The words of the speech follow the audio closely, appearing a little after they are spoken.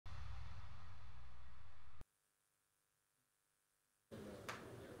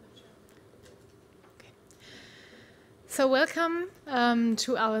So welcome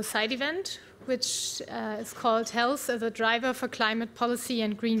to our side event, which is called Health as a Driver for Climate Policy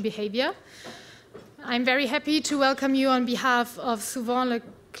and Green Behavior. I'm very happy to welcome you on behalf of Sauvons le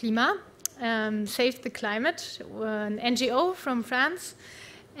Climat, Save the Climate, an NGO from France,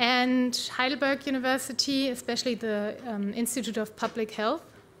 and Heidelberg University, especially the Institute of Public Health.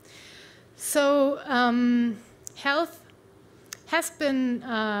 So health has been,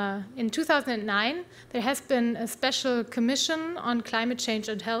 in 2009, there has been a special commission on climate change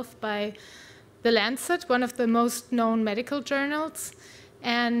and health by The Lancet, one of the most known medical journals.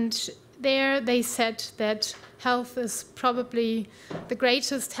 And there they said that health is probably the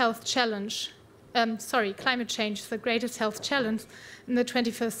greatest health challenge, climate change is the greatest health challenge in the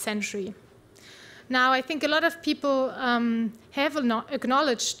 21st century. Now, I think a lot of people have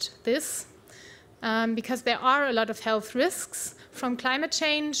acknowledged this because there are a lot of health risks from climate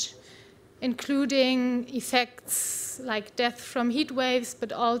change, including effects like death from heat waves,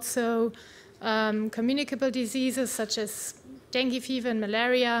 but also communicable diseases such as dengue fever and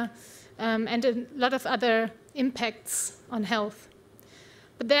malaria, and a lot of other impacts on health.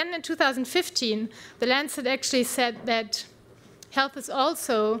 But then in 2015, The Lancet actually said that health is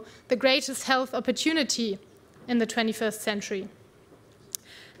also the greatest health opportunity in the 21st century.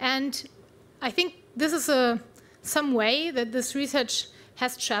 And I think this is some way that this research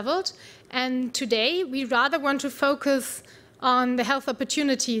has traveled. And today, we rather want to focus on the health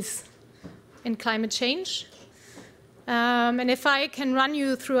opportunities in climate change. And if I can run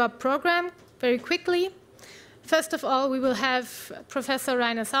you through our program very quickly. First of all, we will have Professor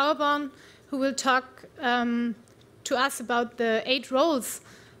Rainer Sauerborn, who will talk to us about the 8 roles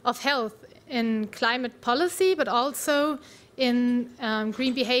of health in climate policy, but also in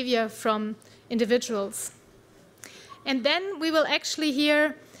green behavior from individuals. And then we will actually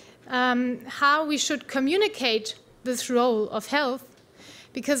hear how we should communicate this role of health,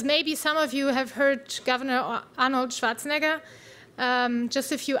 because maybe some of you have heard Governor Arnold Schwarzenegger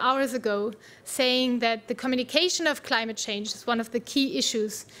just a few hours ago saying that the communication of climate change is one of the key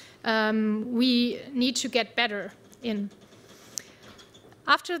issues we need to get better in.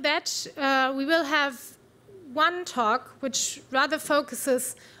 After that, we will have one talk which rather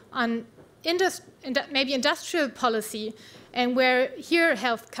focuses on maybe industrial policy, and where here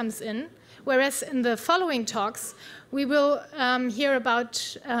health comes in, whereas in the following talks we will hear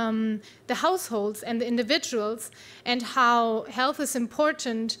about the households and the individuals and how health is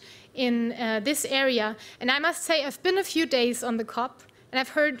important in this area. And I must say, I've been a few days on the COP, and I've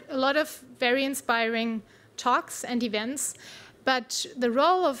heard a lot of very inspiring talks and events, but the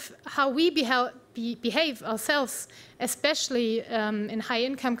role of how we behave ourselves, especially in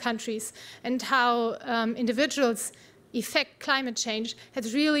high-income countries, and how individuals affect climate change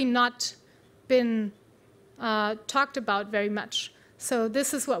has really not been talked about very much. So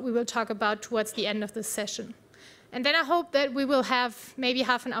this is what we will talk about towards the end of this session. And then I hope that we will have maybe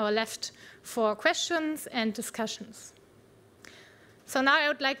half an hour left for questions and discussions. So now I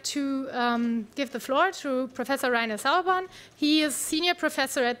would like to give the floor to Professor Rainer Sauerborn. He is Senior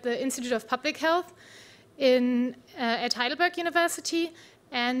Professor at the Institute of Public Health at Heidelberg University,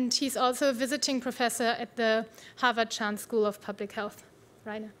 and he's also a visiting professor at the Harvard Chan School of Public Health.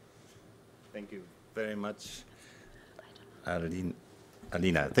 Rainer. Thank you very much,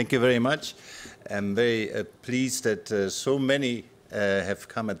 Alina. Thank you very much. I'm very pleased that so many have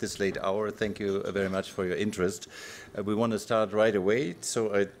come at this late hour. Thank you very much for your interest. We want to start right away,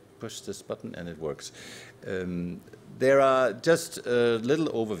 so I push this button and it works. There are just a little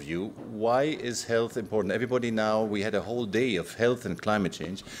overview. Why is health important? Everybody now, we had a whole day of health and climate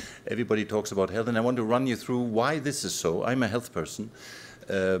change. Everybody talks about health, and I want to run you through why this is so. I'm a health person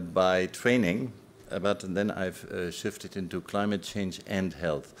by training, but then I've shifted into climate change and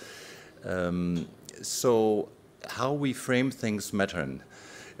health. So how we frame things matter.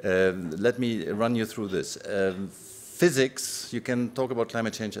 Let me run you through this. Physics, you can talk about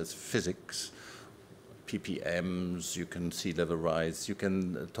climate change as physics, ppms, you can sea level rise, you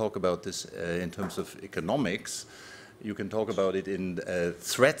can talk about this in terms of economics, you can talk about it in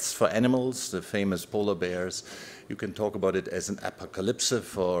threats for animals, the famous polar bears, you can talk about it as an apocalypse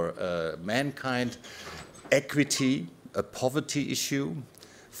for mankind, equity, a poverty issue,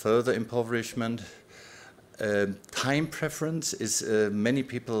 further impoverishment. Time preference is, many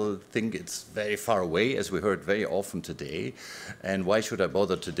people think it's very far away, as we heard very often today. And why should I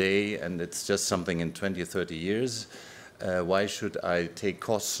bother today? And it's just something in 20 or 30 years. Why should I take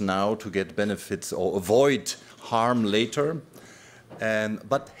costs now to get benefits or avoid harm later?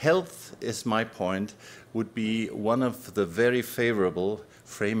 But health, is my point, would be one of the very favorable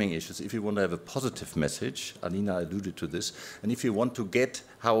framing issues if you want to have a positive message. Alina alluded to this. And if you want to get,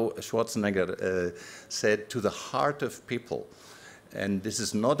 how Schwarzenegger said, to the heart of people. And this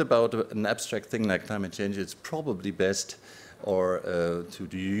is not about an abstract thing like climate change. It's probably best to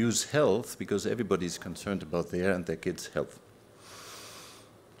use health because everybody is concerned about their and their kids' health.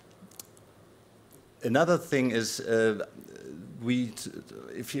 Another thing is, if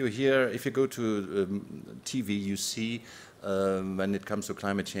you go to TV, you see when it comes to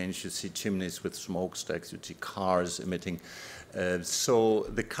climate change, you see chimneys with smokestacks, you see cars emitting. So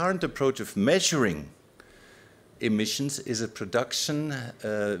the current approach of measuring emissions is a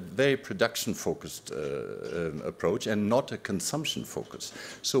very production-focused approach and not a consumption-focused.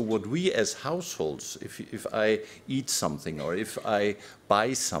 So what we as households, if I eat something or if I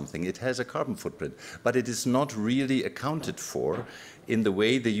buy something, it has a carbon footprint, but it is not really accounted for in the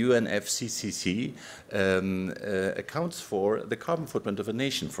way the UNFCCC accounts for the carbon footprint of a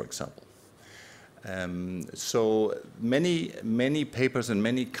nation, for example. So many papers in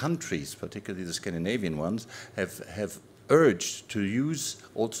many countries, particularly the Scandinavian ones, have urged to use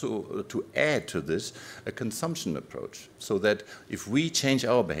also to add to this a consumption approach, so that if we change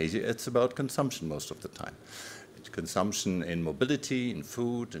our behavior, it's about consumption most of the time. It's consumption in mobility, in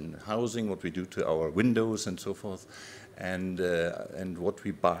food, in housing, what we do to our windows and so forth, and what we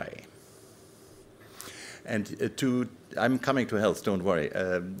buy. And I'm coming to health, don't worry.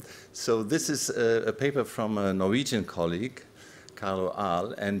 So this is a paper from a Norwegian colleague, Carlo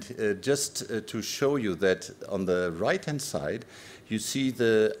Ahl, and just to show you that on the right-hand side, you see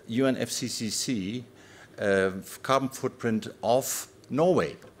the UNFCCC carbon footprint of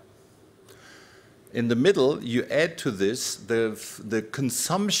Norway. In the middle, you add to this the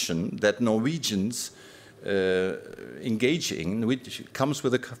consumption that Norwegians engage in, which comes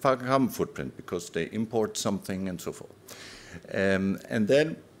with a carbon footprint because they import something and so forth. And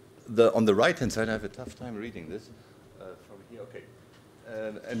then on the right-hand side, I have a tough time reading this from here. Okay.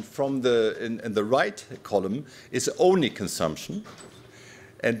 And from in the right column is only consumption,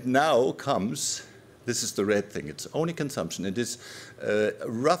 and now comes. This is the red thing. It's only consumption. It is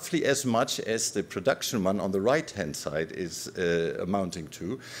roughly as much as the production one on the right-hand side is amounting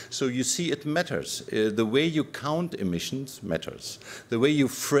to. So you see it matters. The way you count emissions matters. The way you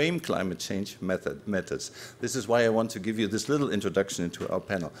frame climate change matters. This is why I want to give you this little introduction into our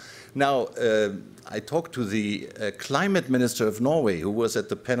panel. Now, I talked to the climate minister of Norway, who was at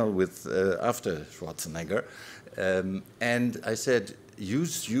the panel with after Schwarzenegger, and I said, you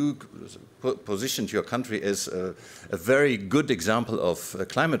positioned your country as a very good example of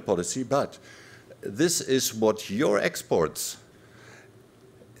climate policy, but this is what your exports,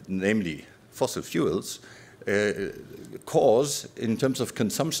 namely fossil fuels, cause in terms of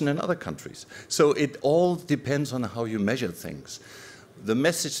consumption in other countries. So it all depends on how you measure things. The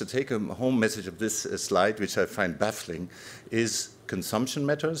message, the take-home message of this slide, which I find baffling, is consumption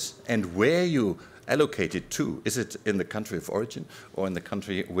matters and where you allocate it to. Is it in the country of origin or in the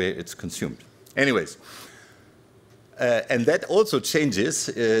country where it's consumed? Anyways, and that also changes.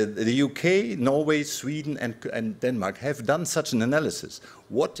 The UK, Norway, Sweden, and Denmark have done such an analysis.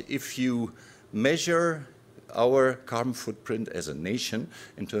 What if you measure our carbon footprint as a nation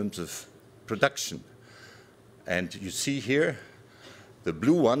in terms of production? And you see here, the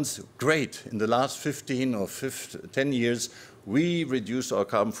blue ones, great. In the last 15 or 10 years, we reduced our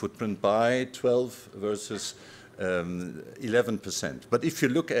carbon footprint by 12 versus 11%. But if you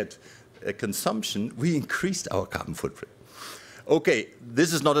look at consumption, we increased our carbon footprint. Okay,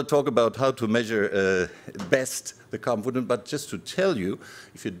 this is not a talk about how to measure best the carbon footprint, but just to tell you,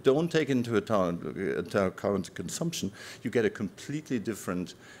 if you don't take into account consumption, you get a completely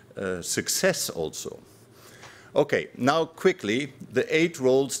different success also. Okay, now quickly, the 8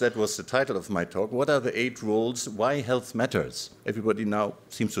 roles, that was the title of my talk. What are the 8 roles? Why health matters? Everybody now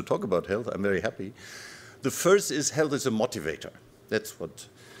seems to talk about health. I'm very happy. The first is health is a motivator. That's what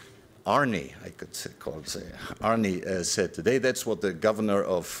Arnie, I could say, Arnie said today. That's what the governor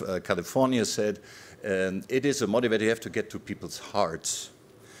of California said. It is a motivator. You have to get to people's hearts.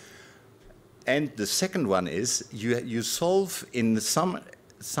 And the second one is you solve in some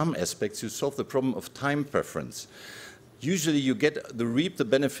aspects, you solve the problem of time preference. Usually you reap the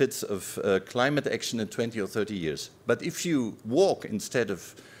benefits of climate action in 20 or 30 years. But if you walk instead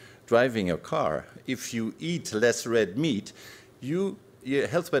of driving your car, if you eat less red meat, your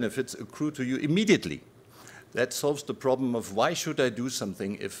health benefits accrue to you immediately. That solves the problem of why should I do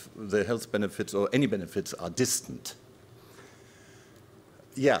something if the health benefits or any benefits are distant.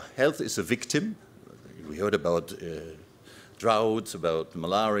 Yeah, health is a victim. We heard about droughts, about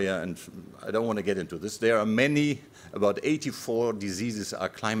malaria, and I don't want to get into this. There are many, about 84 diseases are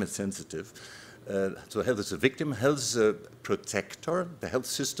climate sensitive. So health is a victim, health is a protector. The health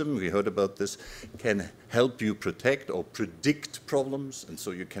system, we heard about this, can help you protect or predict problems, and so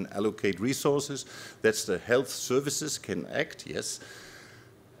you can allocate resources. That's the health services can act, yes.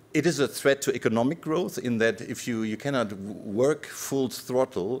 It is a threat to economic growth in that if you cannot work full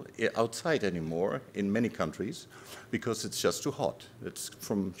throttle outside anymore in many countries because it's just too hot. It's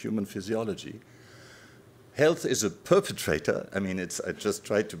from human physiology. Health is a perpetrator. I mean, I just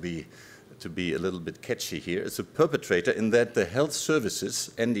tried to be a little bit catchy here. It's a perpetrator in that the health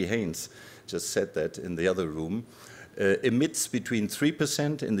services, Andy Haynes just said that in the other room, emits between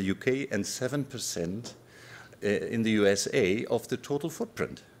 3% in the UK and 7% in the USA of the total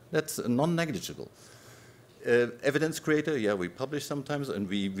footprint. That's non-negligible. Evidence creator, yeah, we publish sometimes, and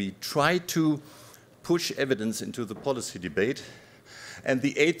we try to push evidence into the policy debate. And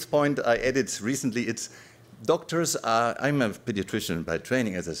the 8th point I added recently, it's doctors are, I'm a pediatrician by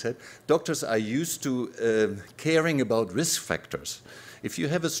training, as I said, doctors are used to caring about risk factors. If you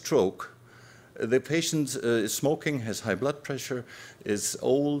have a stroke, the patient is smoking, has high blood pressure, is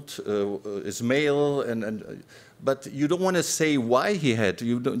old, is male, but you don't want to say why he had.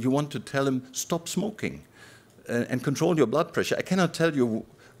 You want to tell him, stop smoking and control your blood pressure. I cannot tell you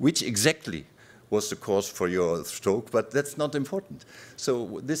which exactly was the cause for your stroke, but that's not important.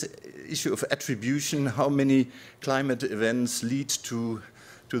 So this issue of attribution, how many climate events lead to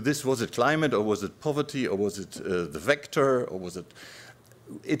this, was it climate, or was it poverty, or was it the vector, or was it...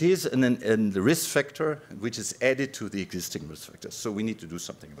 It is a risk factor which is added to the existing risk factors, so we need to do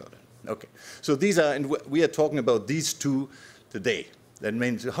something about it. Okay, so these are, and we are talking about these two today. That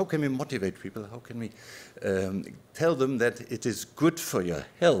means, how can we motivate people? How can we tell them that it is good for your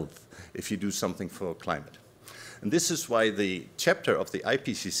health if you do something for climate? And this is why the chapter of the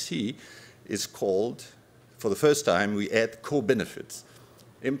IPCC is called, for the first time, we add co-benefits.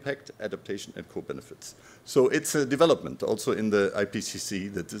 Impact, adaptation, and co-benefits. So it's a development also in the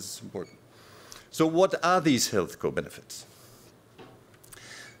IPCC that is important. So what are these health co-benefits?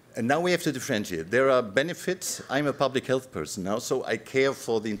 And now we have to differentiate. There are benefits. I'm a public health person now, so I care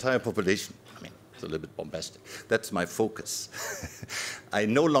for the entire population. I mean, it's a little bit bombastic. That's my focus. I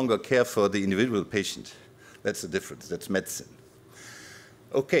no longer care for the individual patient. That's the difference. That's medicine.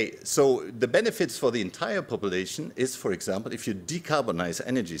 Okay, so the benefits for the entire population is, for example, if you decarbonize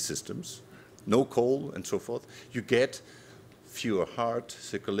energy systems, no coal and so forth, you get fewer heart,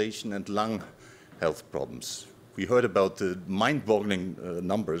 circulation, and lung health problems. We heard about the mind-boggling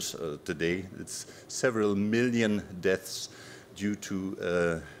numbers today. It's several million deaths due to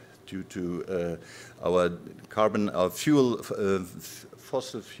our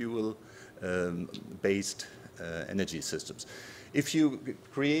fossil fuel-based energy systems. If you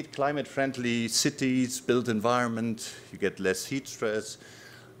create climate-friendly cities, built environment, you get less heat stress,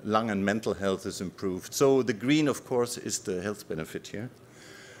 lung and mental health is improved. So the green, of course, is the health benefit here.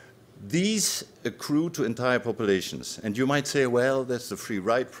 These accrue to entire populations. And you might say, well, that's the free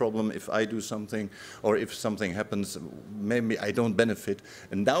ride problem. If I do something, or if something happens, maybe I don't benefit.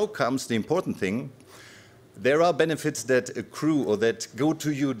 And now comes the important thing. There are benefits that accrue or that go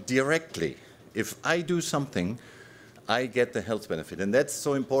to you directly. If I do something, I get the health benefit. And that's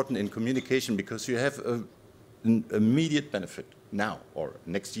so important in communication because you have an immediate benefit now or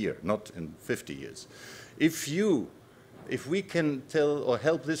next year, not in 50 years. If we can tell or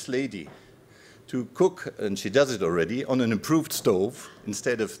help this lady to cook, and she does it already, on an improved stove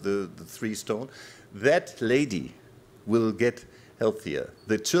instead of the 3-stone, that lady will get healthier.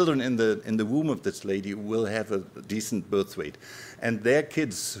 The children in the womb of this lady will have a decent birth weight. And their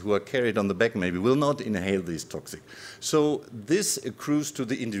kids who are carried on the back maybe will not inhale these toxic. So this accrues to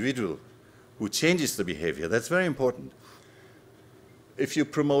the individual who changes the behavior. That's very important. If you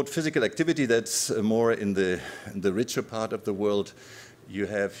promote physical activity, that's more in the richer part of the world.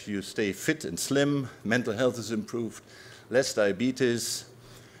 You stay fit and slim, mental health is improved, less diabetes.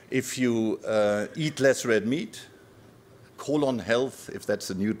 If you eat less red meat, colon health, if that's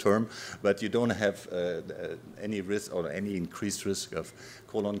a new term, but you don't have any risk or any increased risk of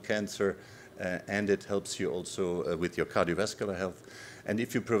colon cancer, and it helps you also with your cardiovascular health. And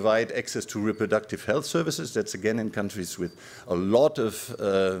if you provide access to reproductive health services, that's again in countries with a lot of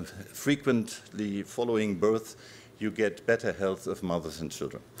frequently following birth, you get better health of mothers and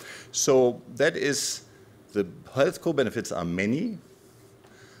children. So that is, the health co-benefits are many,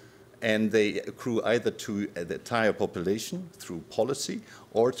 and they accrue either to the entire population through policy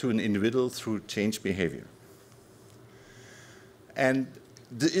or to an individual through changed behavior. And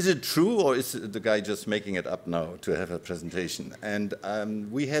is it true, or is the guy just making it up now to have a presentation? And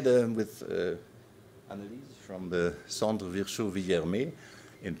we had with Anneliese from the Centre Virchow-Villermé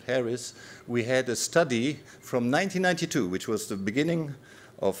in Paris, we had a study from 1992, which was the beginning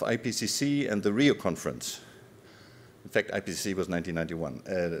of IPCC and the Rio conference. In fact, IPCC was 1991.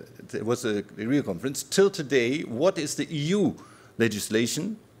 It was a Rio conference. Till today, what is the EU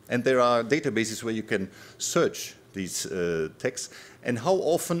legislation? And there are databases where you can search these texts. And how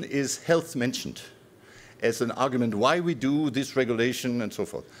often is health mentioned as an argument why we do this regulation and so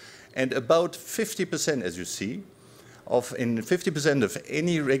forth? And about 50%, as you see, in 50% of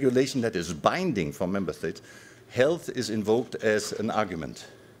any regulation that is binding for member states, health is invoked as an argument.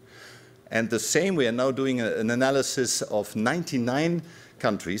 And the same, we are now doing an analysis of 99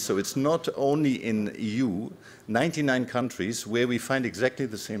 countries, so it's not only in EU, 99 countries where we find exactly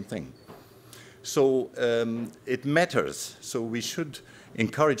the same thing. So it matters. So we should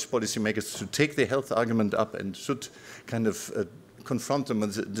encourage policymakers to take the health argument up and should kind of confront them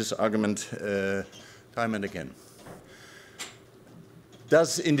with this argument time and again.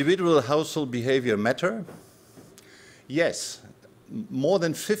 Does individual household behavior matter? Yes. More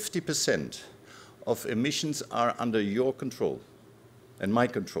than 50% of emissions are under your control and my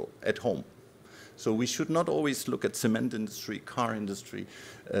control at home. So we should not always look at cement industry, car industry,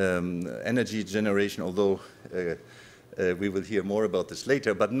 energy generation, although we will hear more about this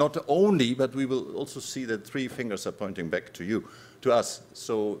later, but not only, but we will also see that 3 fingers are pointing back to you, to us.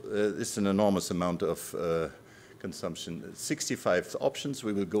 So it's an enormous amount of consumption. 65 options.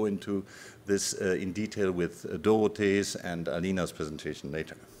 We will go into this in detail with Dorothee's and Alina's presentation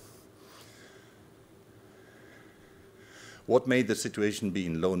later. What may the situation be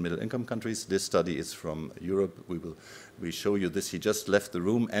in low and middle income countries? This study is from Europe. We show you this. He just left the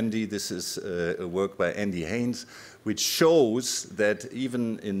room. Andy, this is a work by Andy Haynes, which shows that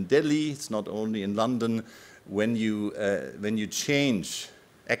even in Delhi, it's not only in London, when you change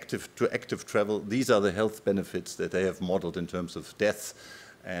active travel, these are the health benefits that they have modeled in terms of death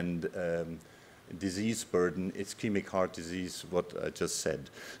and disease burden, ischemic heart disease, what I just said.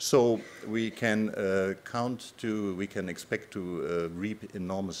 So we can we can expect to reap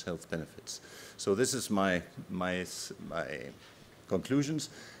enormous health benefits. So this is my conclusions.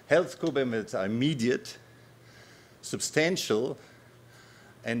 Health co-benefits are immediate, substantial,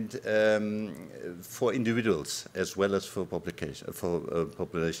 and for individuals as well as for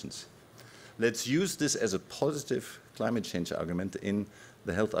populations. Let's use this as a positive climate change argument in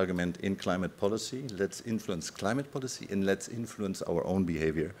the health argument in climate policy. Let's influence climate policy and let's influence our own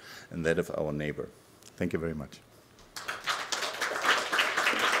behavior and that of our neighbor. Thank you very much.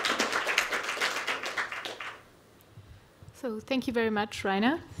 So thank you very much,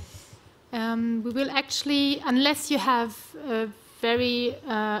 Rainer. We will actually, unless you have a very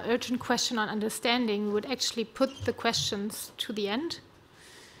urgent question on understanding, we would actually put the questions to the end.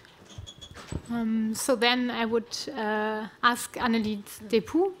 So then I would ask Anneliese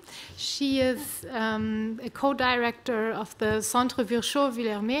Dept. She is a co-director of the Centre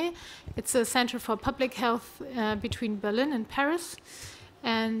Virchow-Villermé. It's a center for public health between Berlin and Paris.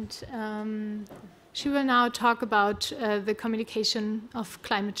 And she will now talk about the communication of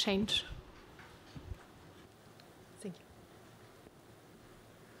climate change. Thank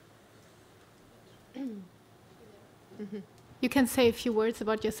you. You can say a few words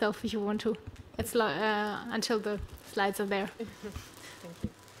about yourself if you want to. It's until the slides are there. Thank you.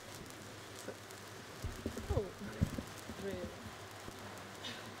 Oh, really?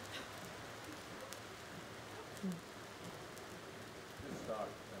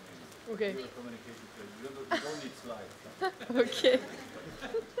 Okay. You don't need slides. Okay.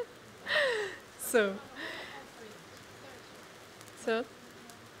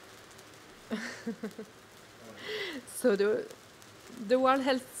 So the World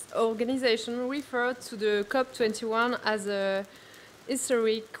Health Organization referred to the COP21 as a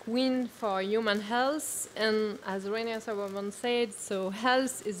historic win for human health, and as Rainer Sauerborn said, so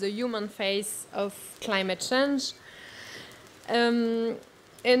health is the human face of climate change. And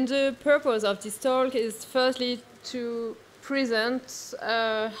the purpose of this talk is firstly to present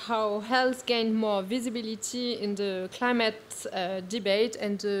how health gained more visibility in the climate debate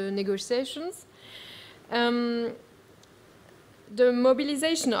and the negotiations. The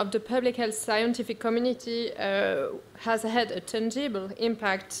mobilization of the public health scientific community has had a tangible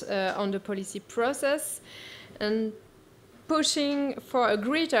impact on the policy process, and pushing for a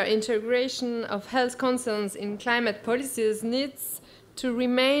greater integration of health concerns in climate policies needs to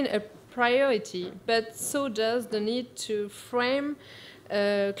remain a priority, but so does the need to frame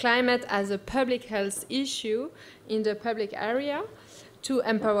climate as a public health issue in the public area, to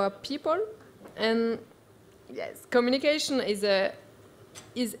empower people. And yes, communication is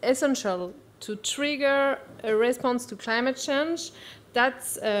essential to trigger a response to climate change.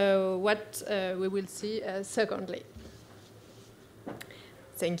 That's what we will see secondly.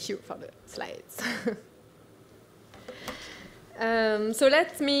 Thank you for the slides. So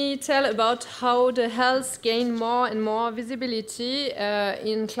let me tell about how the health gain more and more visibility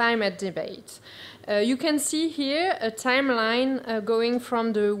in climate debate. You can see here a timeline going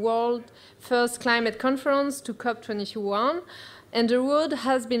from the world first climate conference to COP21, and the road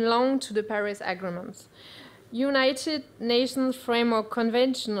has been long to the Paris Agreement. United Nations Framework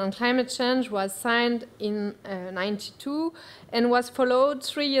Convention on Climate Change was signed in 1992 and was followed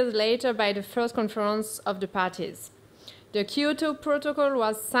 3 years later by the first conference of the parties. The Kyoto Protocol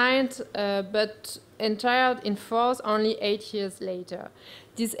was signed but entered in force only 8 years later.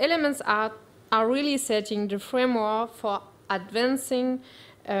 These elements are really setting the framework for advancing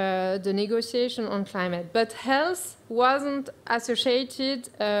the negotiation on climate. But health wasn't associated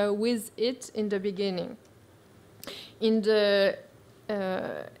with it in the beginning. In the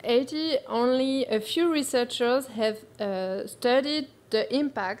 80s, only a few researchers have studied the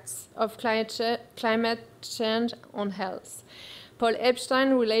impacts of climate change on health. Paul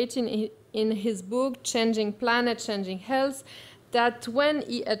Epstein related in his book Changing Planet, Changing Health that when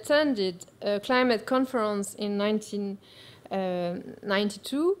he attended a climate conference in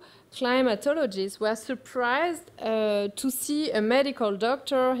 1992, climatologists were surprised to see a medical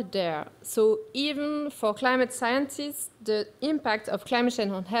doctor there. So even for climate scientists, the impact of climate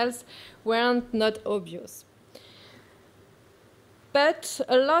change on health weren't not obvious. But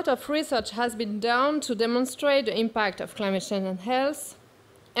a lot of research has been done to demonstrate the impact of climate change on health,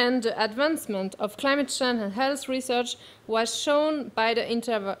 and the advancement of climate change and health research was shown by the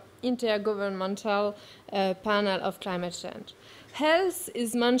Intergovernmental Panel of Climate Change. Health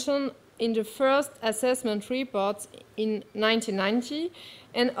is mentioned in the first assessment report in 1990,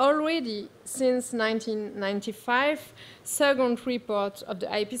 and already since 1995, second report of the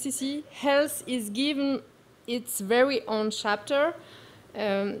IPCC, health is given its very own chapter,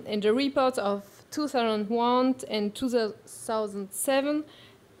 and the reports of 2001 and 2007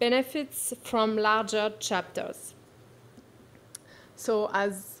 benefits from larger chapters. So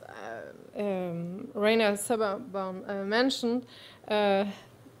as Rainer Sauerborn mentioned,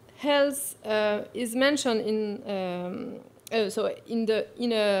 health is mentioned in a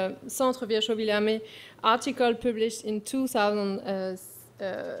Centre Virchow-Villermé article published in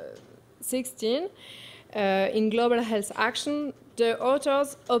 2016 in Global Health Action. The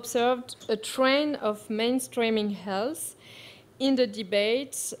authors observed a trend of mainstreaming health in the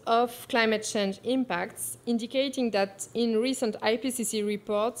debate of climate change impacts, indicating that in recent IPCC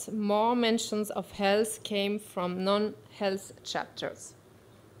reports, more mentions of health came from non-health chapters.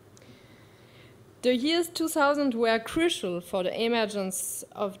 The years 2000 were crucial for the emergence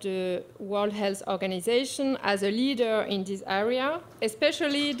of the World Health Organization as a leader in this area,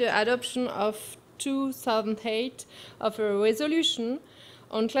 especially the adoption of 2008 of a resolution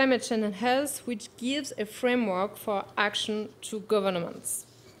on climate change and health, which gives a framework for action to governments.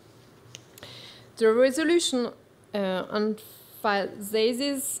 The resolution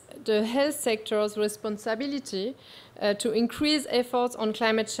emphasizes the health sector's responsibility to increase efforts on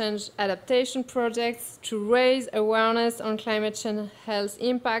climate change adaptation projects, to raise awareness on climate change and health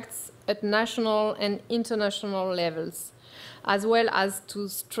impacts at national and international levels, as well as to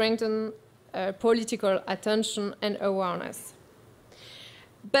strengthen political attention and awareness.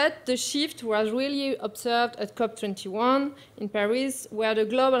 But the shift was really observed at COP21 in Paris, where the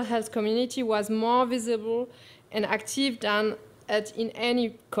global health community was more visible and active than in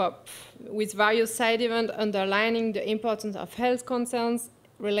any COP, with various side events underlining the importance of health concerns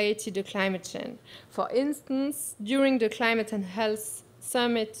related to climate change. For instance, during the Climate and Health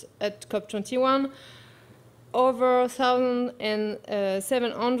Summit at COP21, over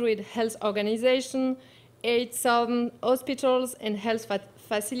 1,700 health organizations, 8,000 hospitals and health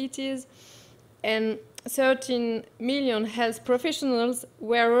facilities, and 13 million health professionals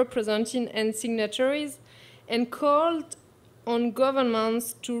were represented and signatories, and called on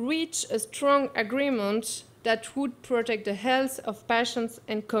governments to reach a strong agreement that would protect the health of patients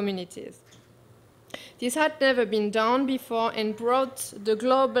and communities. This had never been done before and brought the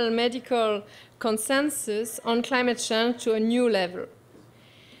global medical consensus on climate change to a new level.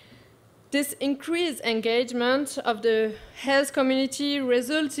 This increased engagement of the health community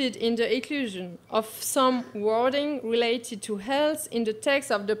resulted in the inclusion of some wording related to health in the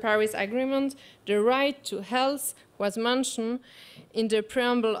text of the Paris Agreement. The right to health was mentioned in the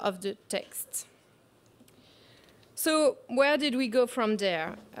preamble of the text. So where did we go from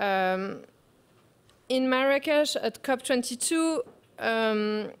there? In Marrakesh at COP22,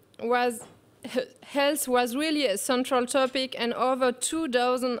 health was really a central topic, and over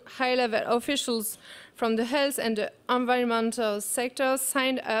 2,000 high-level officials from the health and the environmental sectors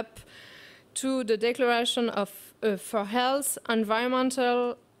signed up to the Declaration for Health, Environment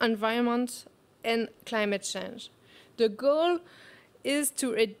and Climate Change. The goal is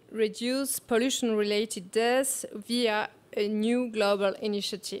to reduce pollution-related deaths via a new global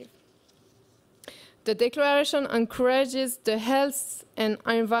initiative. The declaration encourages the health and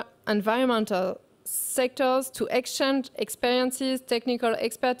environmental sectors to exchange experiences, technical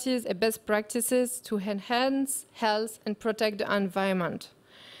expertise, and best practices to enhance health and protect the environment.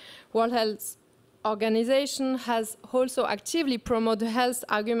 World Health Organization has also actively promoted the health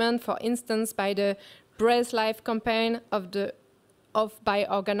argument, for instance, by the Breathe Life campaign by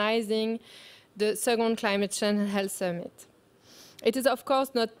organizing the second Climate Change and Health Summit. It is, of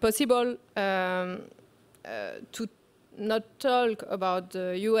course, not possible to not talk about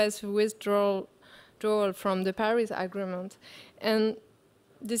the US withdrawal from the Paris Agreement. And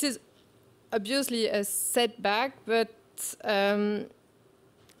this is obviously a setback, but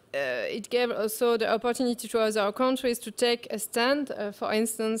it gave also the opportunity to other countries to take a stand. For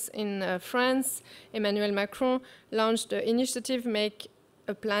instance, in France, Emmanuel Macron launched the initiative Make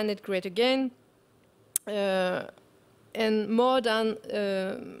a Planet Great Again, and more than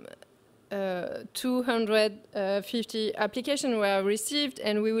 250 applications were received,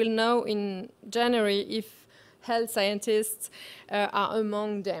 and we will know in January if health scientists are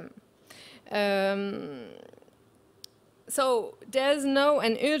among them. So there's now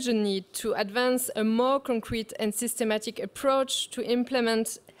an urgent need to advance a more concrete and systematic approach to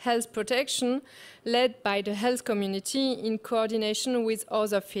implement health protection led by the health community in coordination with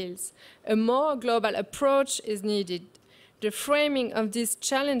other fields. A more global approach is needed. The framing of these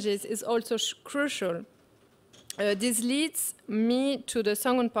challenges is also crucial. This leads me to the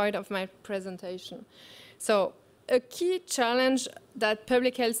second point of my presentation. So, a key challenge that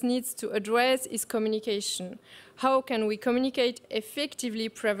public health needs to address is communication. How can we communicate effectively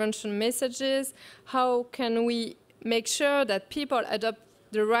prevention messages? How can we make sure that people adopt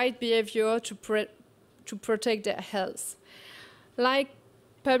the right behavior to protect their health? Like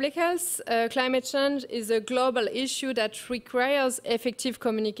public health, climate change is a global issue that requires effective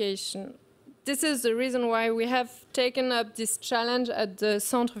communication. This is the reason why we have taken up this challenge at the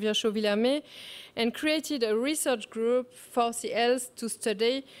Centre Virchow-Villermé and created a research group for the health to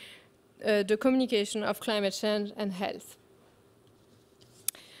study the communication of climate change and health.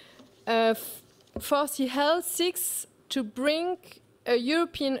 For the health seeks to bring a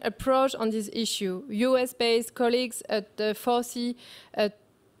European approach on this issue. US-based colleagues at the 4C at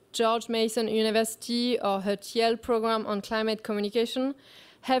George Mason University or at Yale program on climate communication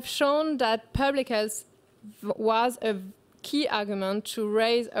have shown that public health was a key argument to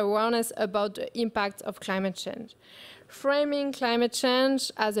raise awareness about the impact of climate change. Framing climate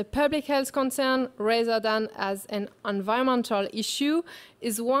change as a public health concern rather than as an environmental issue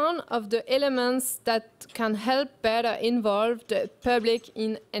is one of the elements that can help better involve the public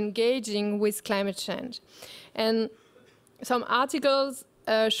in engaging with climate change. And some articles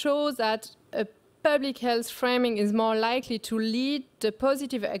show that a public health framing is more likely to lead to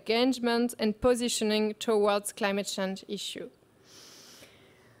positive engagement and positioning towards climate change issue.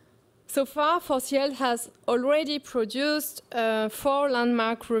 So far, 4CL has already produced 4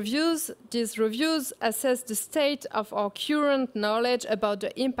 landmark reviews. These reviews assess the state of our current knowledge about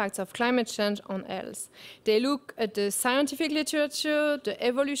the impacts of climate change on health. They look at the scientific literature, the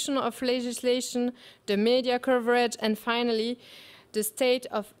evolution of legislation, the media coverage, and finally, the state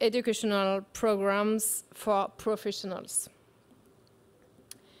of educational programs for professionals.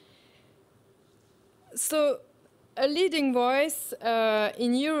 So, a leading voice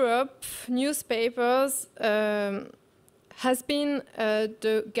in Europe, newspapers, has been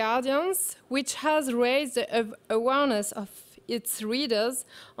The Guardian's, which has raised the awareness of its readers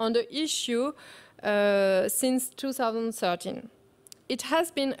on the issue since 2013. It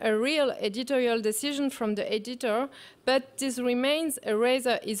has been a real editorial decision from the editor, but this remains a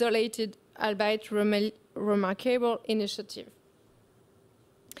rather isolated, albeit remarkable initiative.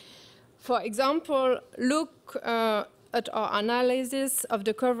 For example, look at our analysis of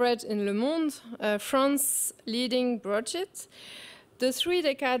the coverage in Le Monde, France's leading broadsheet. The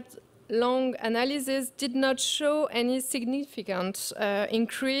 3-decade-long analysis did not show any significant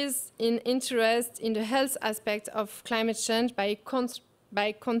increase in interest in the health aspect of climate change by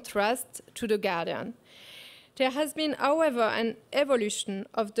contrast to The Guardian. There has been, however, an evolution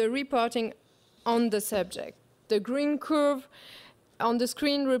of the reporting on the subject. The green curve on the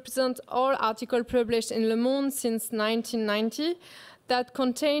screen represents all articles published in Le Monde since 1990 that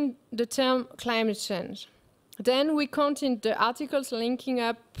contain the term climate change. Then we counted the articles linking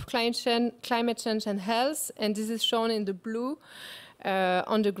up climate change and health, and this is shown in the blue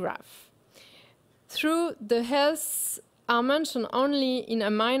on the graph. Through the health are mentioned only in a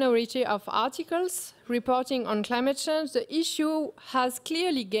minority of articles reporting on climate change, the issue has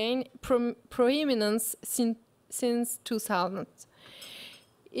clearly gained prominence since 2000.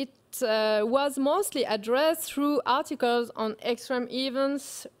 It was mostly addressed through articles on extreme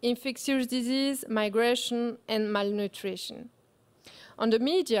events, infectious disease, migration, and malnutrition. On the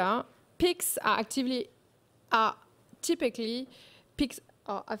media, peaks are typically peaks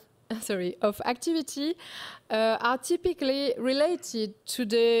of activity are typically related to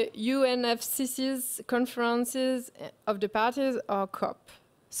the UNFCCC's conferences of the parties or COP.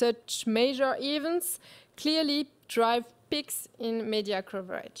 Such major events clearly drive peaks in media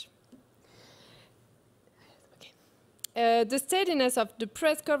coverage. The steadiness of the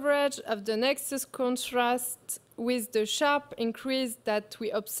press coverage of the nexus contrasts with the sharp increase that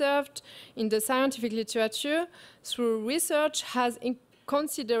we observed in the scientific literature through research has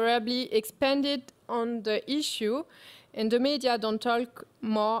considerably expanded on the issue, and the media don't talk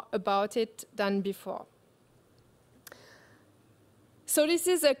more about it than before. So this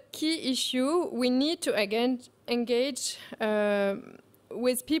is a key issue. We need to again engage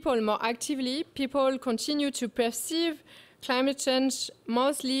with people more actively. People continue to perceive climate change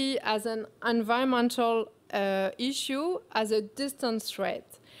mostly as an environmental issue, as a distant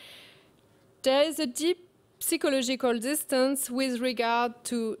threat. There is a deep psychological distance with regard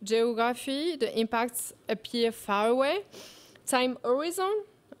to geography. The impacts appear far away. Time horizon,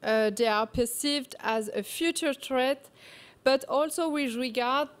 they are perceived as a future threat, but also with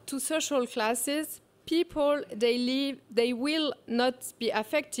regard to social classes, people they will not be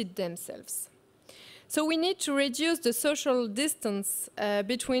affected themselves. So we need to reduce the social distance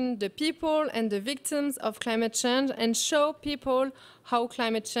between the people and the victims of climate change and show people how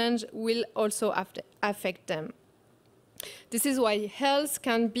climate change will also affect them. This is why health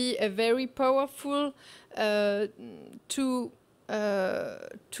can be a very powerful to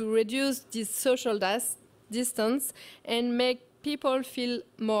reduce this social distance and make people feel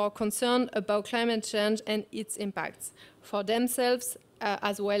more concerned about climate change and its impacts for themselves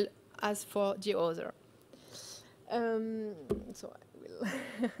as well as for the other. So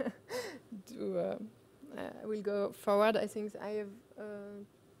I will go forward. I think I have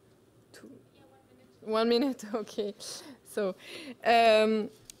 1 minute. Okay. So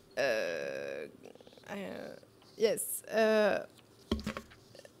yes.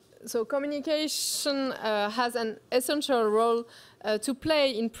 So communication has an essential role to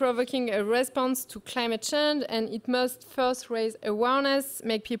play in provoking a response to climate change, and it must first raise awareness,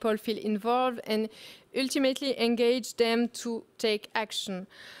 make people feel involved, and ultimately engage them to take action.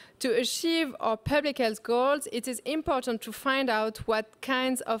 To achieve our public health goals, it is important to find out what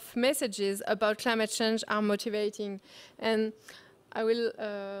kinds of messages about climate change are motivating. And I will,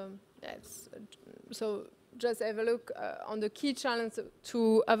 so just have a look on the key challenge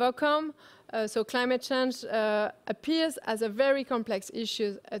to overcome. So climate change appears as a very complex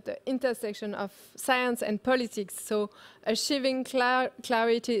issue at the intersection of science and politics. So achieving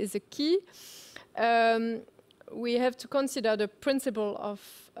clarity is a key. We have to consider the principle of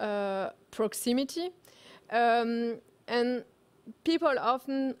proximity. And people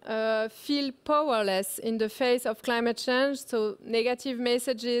often feel powerless in the face of climate change, so negative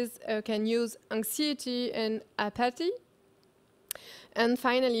messages can use anxiety and apathy. And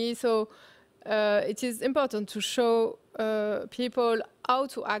finally, so it is important to show people how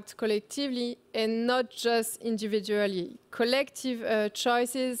to act collectively and not just individually. Collective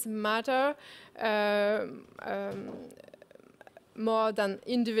choices matter more than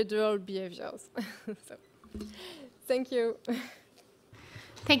individual behaviors. So, thank you.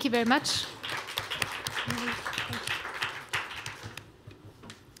 Thank you very much.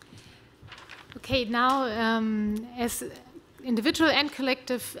 Okay, now as individual and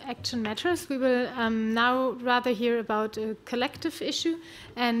collective action matters, we will now rather hear about a collective issue.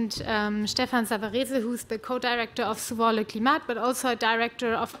 And Stefan Savarese, who's the co-director of Sauvons le Climat, but also a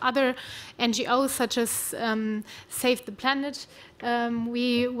director of other NGOs such as Save the Planet.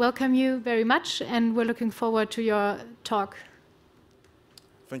 We welcome you very much, and we're looking forward to your talk.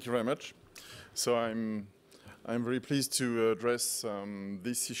 Thank you very much. So I'm very pleased to address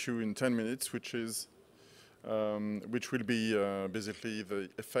this issue in 10 minutes, which will be basically the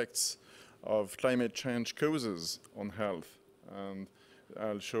effects of climate change causes on health. And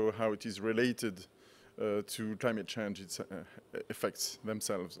I'll show how it is related to climate change, its effects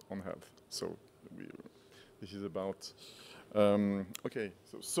themselves on health. So this is about, okay,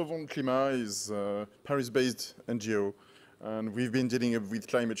 so Sauvons Climat is a Paris-based NGO, and we've been dealing with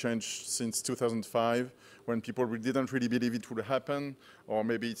climate change since 2005, when people didn't really believe it would happen, or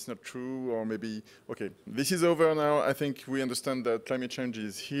maybe it's not true, or maybe, okay, this is over now. I think we understand that climate change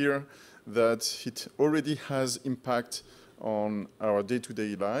is here, that it already has impact on our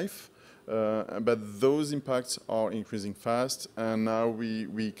day-to-day life, but those impacts are increasing fast, and now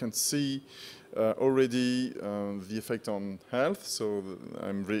we can see already the effect on health. So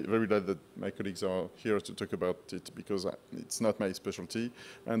I'm very glad that my colleagues are here to talk about it, because it's not my specialty,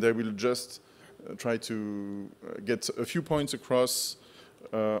 and I will just try to get a few points across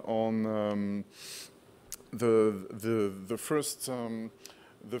on the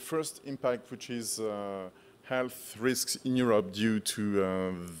first impact, which is health risks in Europe due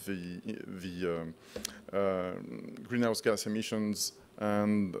to the greenhouse gas emissions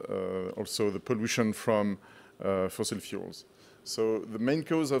and also the pollution from fossil fuels. So the main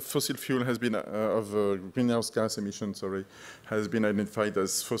cause of fossil fuel has been, greenhouse gas emissions, sorry, has been identified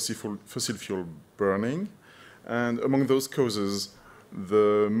as fossil fuel burning. And among those causes,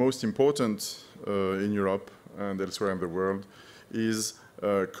 the most important in Europe and elsewhere in the world is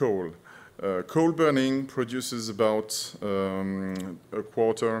coal. Coal burning produces about a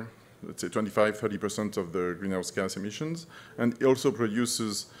quarter, let's say 25–30% of the greenhouse gas emissions, and it also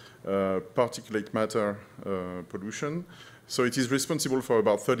produces particulate matter pollution. So it is responsible for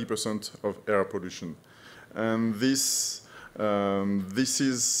about 30% of air pollution. And this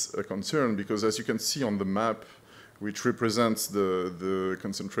is a concern, because as you can see on the map, which represents the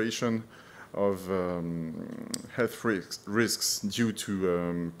concentration of health risks due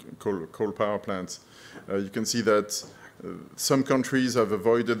to coal power plants, you can see that some countries have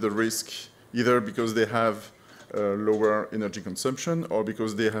avoided the risk either because they have lower energy consumption or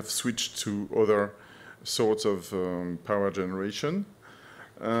because they have switched to other sorts of power generation.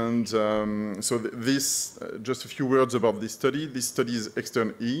 And so this, just a few words about this study. This study is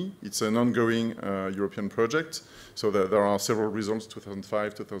Extern E. It's an ongoing European project. So there are several results,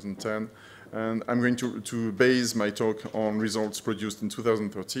 2005, 2010. And I'm going to base my talk on results produced in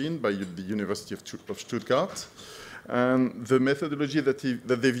 2013 by the University of Stuttgart. And the methodology that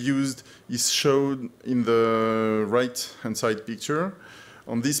they've used is shown in the right-hand side picture.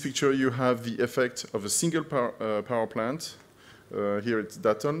 On this picture, you have the effect of a single power plant, here it's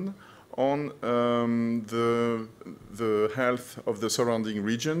Tosun, on the health of the surrounding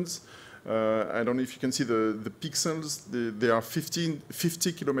regions. I don't know if you can see the pixels. They are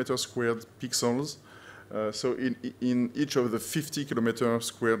 50 kilometer squared pixels. So in each of the 50 kilometer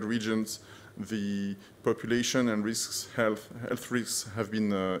squared regions, the population and health risks have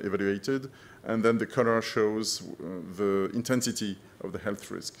been evaluated, and then the color shows the intensity of the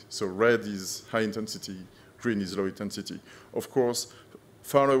health risk. So red is high intensity, green is low intensity. Of course,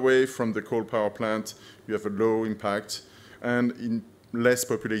 far away from the coal power plant, you have a low impact, and in less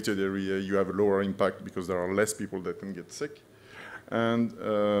populated area, you have a lower impact because there are less people that can get sick. And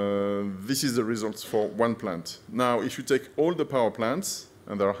this is the results for one plant. Now, if you take all the power plants,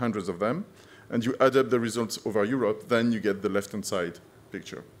 and there are hundreds of them, and you add up the results over Europe, then you get the left-hand side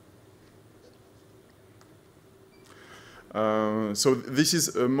picture. So this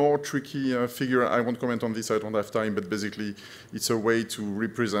is a more tricky figure. I won't comment on this, I don't have time, but basically it's a way to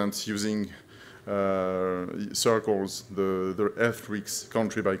represent using circles the health risks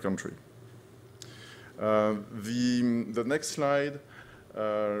country by country. The next slide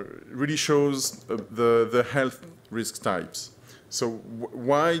really shows the health risk types. So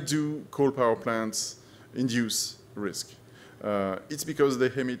why do coal power plants induce risk? It's because they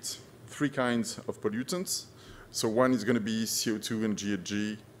emit three kinds of pollutants. So one is going to be CO2 and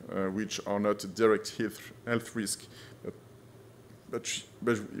GHG, which are not a direct health risk, but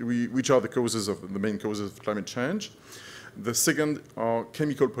which are the main causes of climate change. The second are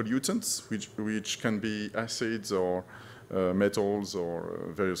chemical pollutants, which can be acids or metals or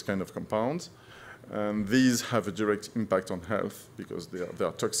various kind of compounds. And these have a direct impact on health because they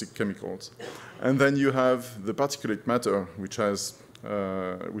are toxic chemicals. And then you have the particulate matter, which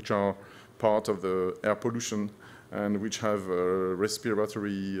are part of the air pollution and which have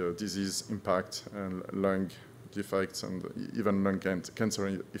respiratory disease impact and lung defects and even lung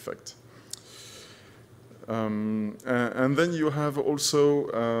cancer effect. And then you have also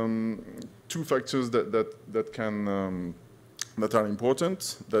two factors that are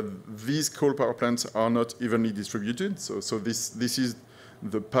important, that these coal power plants are not evenly distributed. So this is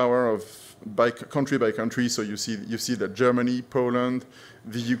the power of country by country. So you see that Germany, Poland,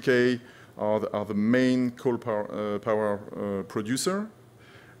 the UK are the main coal power producer.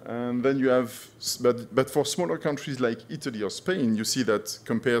 And then you have, but for smaller countries like Italy or Spain, you see that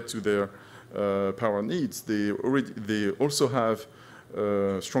compared to their power needs, they also have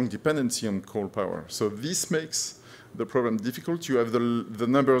strong dependency on coal power. So this makes the problem difficult. You have the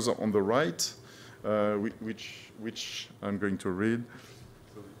numbers on the right, which I'm going to read.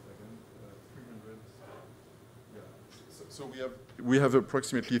 So again, 300. So we have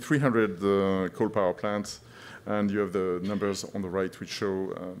approximately 300 coal power plants. And you have the numbers on the right which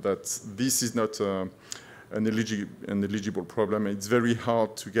show that this is not an eligible problem. It's very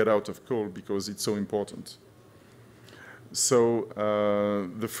hard to get out of coal because it's so important. So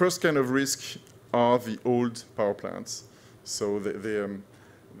the first kind of risk are the old power plants. So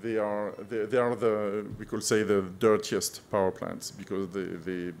they are the, we could say, the dirtiest power plants because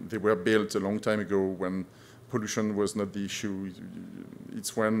they were built a long time ago when pollution was not the issue.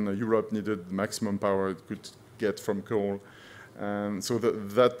 It's when Europe needed maximum power it could get from coal, and so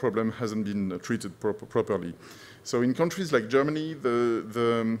that problem hasn't been treated properly. So in countries like Germany,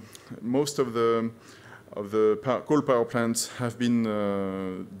 most of the coal power plants have been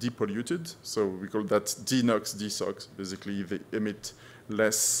depolluted. So we call that DNOx, DSOx. Basically, they emit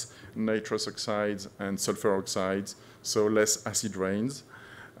less nitrous oxides and sulfur oxides, so less acid rains.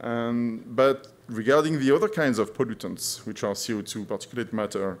 But regarding the other kinds of pollutants, which are CO2, particulate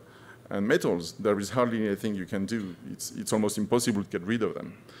matter, and metals, there is hardly anything you can do. It's almost impossible to get rid of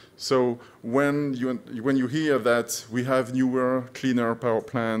them. So when you hear that we have newer, cleaner power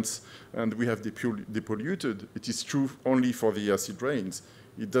plants and we have depolluted, it is true only for the acid rains.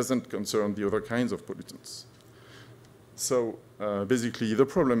 It doesn't concern the other kinds of pollutants. So basically, the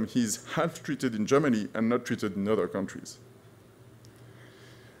problem is half treated in Germany and not treated in other countries.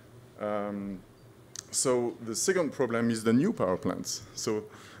 So the second problem is the new power plants. So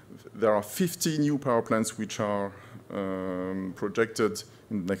there are 50 new power plants which are projected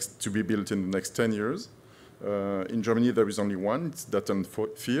to be built in the next 10 years. In Germany, there is only one, it's Datteln 4,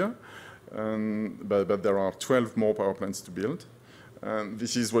 but there are 12 more power plants to build. And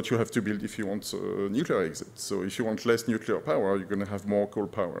this is what you have to build if you want a nuclear exit. So if you want less nuclear power, you're going to have more coal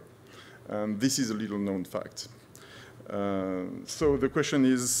power. And this is a little known fact. So the question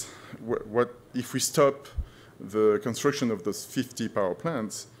is, what if we stop the construction of those 50 power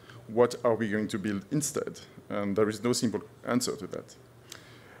plants, what are we going to build instead? And there is no simple answer to that.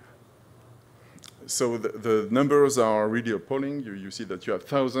 So the numbers are really appalling. You see that you have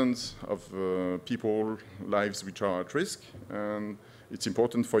thousands of people, lives which are at risk, and it's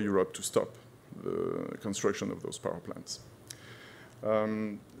important for Europe to stop the construction of those power plants.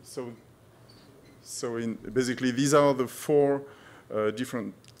 Basically, these are the four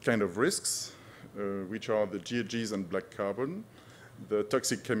different kind of risks, which are the GHGs and black carbon, the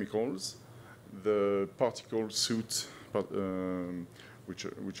toxic chemicals, the particle soot, which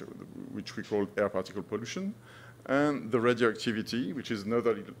we call air particle pollution, and the radioactivity, which is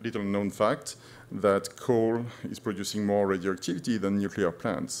another little known fact, that coal is producing more radioactivity than nuclear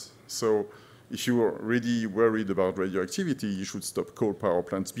plants. So if you are really worried about radioactivity, you should stop coal power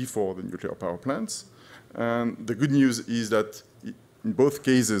plants before the nuclear power plants. And the good news is that in both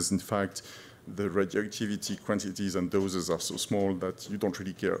cases, in fact, the radioactivity quantities and doses are so small that you don't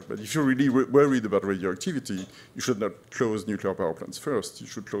really care. But if you're really worried about radioactivity, you should not close nuclear power plants first. You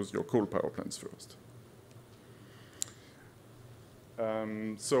should close your coal power plants first.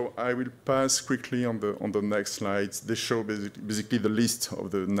 So I will pass quickly on the next slides. They show basically the list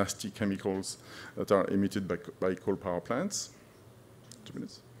of the nasty chemicals that are emitted by coal power plants. 2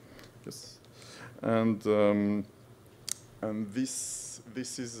 minutes? Yes. And this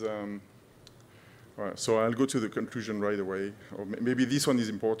is... all right, so I'll go to the conclusion right away. Or maybe this one is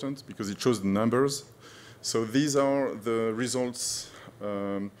important because it shows the numbers. So these are the results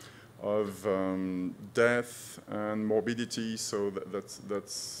of death and morbidity. So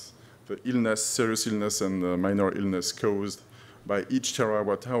that's the illness, serious illness, and minor illness caused by each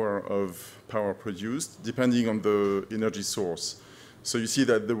terawatt-hour of power produced, depending on the energy source. So you see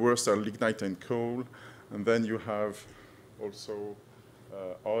that the worst are lignite and coal, and then you have also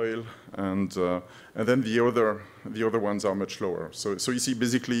oil, and then the other ones are much lower. So you see,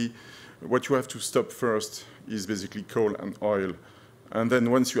 basically, what you have to stop first is basically coal and oil, and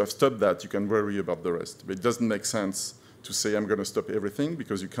then once you have stopped that, you can worry about the rest. But it doesn't make sense to say I'm going to stop everything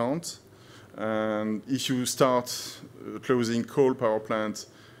because you can't. And if you start closing coal power plants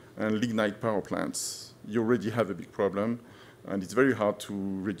and lignite power plants, you already have a big problem, and it's very hard to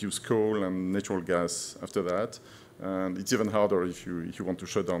reduce coal and natural gas after that. And it's even harder if you want to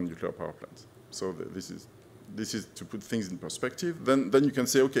shut down nuclear power plants. So this This is to put things in perspective. Then you can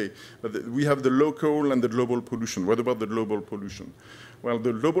say, okay, but we have the local and the global pollution. What about the global pollution? Well,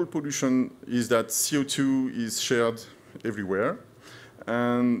 the global pollution is that CO2 is shared everywhere.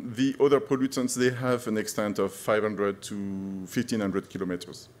 And the other pollutants, they have an extent of 500 to 1,500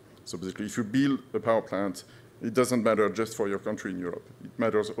 kilometers. So basically, if you build a power plant, it doesn't matter just for your country in Europe. It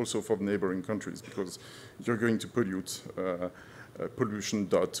matters also for the neighboring countries, because you're going to pollute a pollution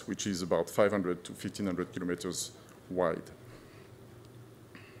dot, which is about 500 to 1,500 kilometers wide.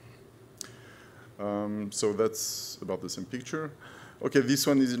 So that's about the same picture. Okay, this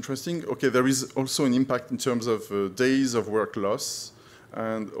one is interesting. Okay, there is also an impact in terms of days of work loss,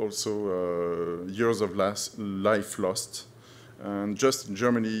 and also years of life lost. And just in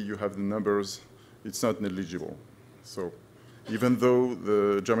Germany, you have the numbers, it's not negligible. So even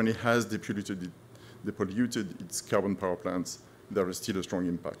though Germany has depolluted its carbon power plants, there is still a strong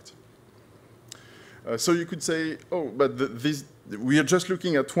impact. So you could say, oh, but we are just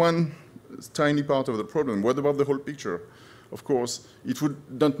looking at one tiny part of the problem. What about the whole picture? Of course, it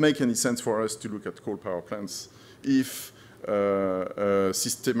not make any sense for us to look at coal power plants if a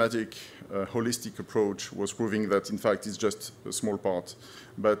systematic, holistic approach was proving that, in fact, it's just a small part.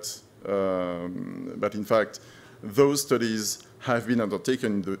 But in fact, those studies have been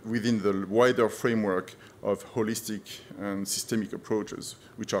undertaken within the wider framework of holistic and systemic approaches,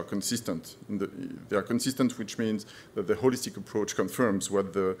 which are consistent. They are consistent, which means that the holistic approach confirms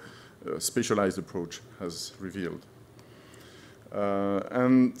what the specialized approach has revealed.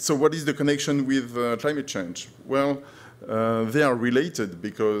 And so what is the connection with climate change? Well, they are related,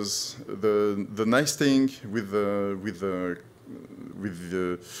 because the nice thing with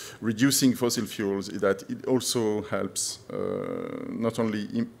reducing fossil fuels is that it also helps not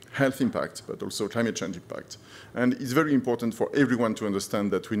only health impact, but also climate change impact. And it's very important for everyone to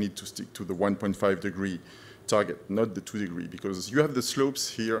understand that we need to stick to the 1.5 degree target, not the 2 degree, because you have the slopes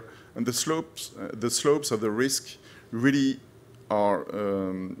here, and the slopes of the risk really are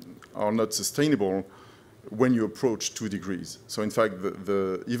not sustainable when you approach 2 degrees. So in fact,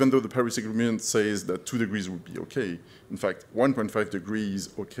 even though the Paris Agreement says that 2 degrees would be okay, in fact, 1.5 degrees is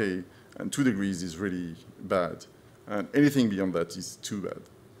okay, and 2 degrees is really bad. And anything beyond that is too bad.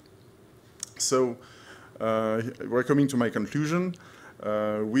 So we're coming to my conclusion.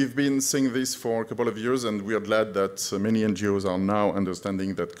 We've been saying this for a couple of years, and we are glad that many NGOs are now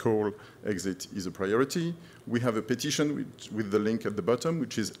understanding that coal exit is a priority. We have a petition with the link at the bottom,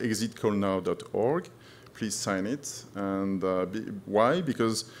 which is exitcoalnow.org. Please sign it. And why?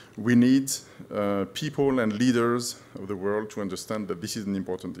 Because we need people and leaders of the world to understand that this is an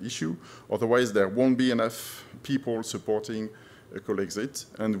important issue. Otherwise, there won't be enough people supporting a coal exit,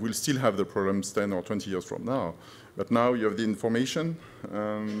 and we'll still have the problems 10 or 20 years from now. But now you have the information,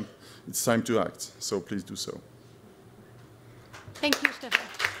 it's time to act. So please do so. Thank you, Stefan.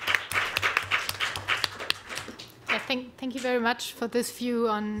 Yeah, thank you very much for this view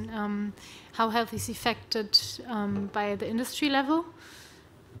on how health is affected by the industry level.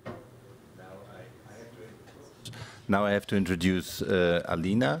 Now I have to introduce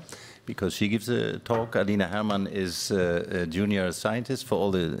Alina, because she gives a talk. Alina Herrmann is a junior scientist for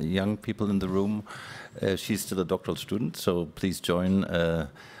all the young people in the room. She's still a doctoral student, so please join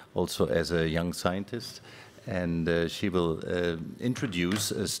also as a young scientist. And she will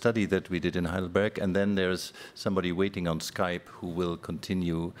introduce a study that we did in Heidelberg, and then there's somebody waiting on Skype who will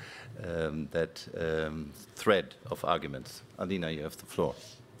continue that thread of arguments. Alina, you have the floor.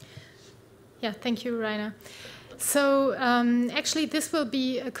 Yeah, thank you, Rainer. So actually, this will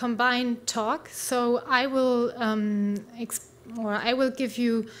be a combined talk. So I will give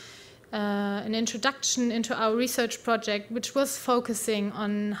you an introduction into our research project, which was focusing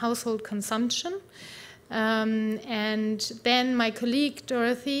on household consumption. And then my colleague,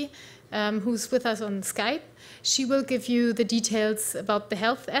 Dorothy, who's with us on Skype, she will give you the details about the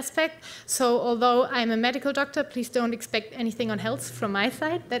health aspect. So although I'm a medical doctor, please don't expect anything on health from my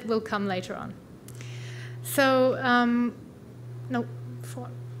side. That will come later on. So, no, 4,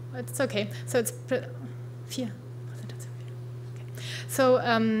 it's okay. So it's 4. Okay. So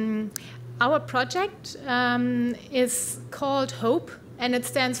our project is called HOPE, and it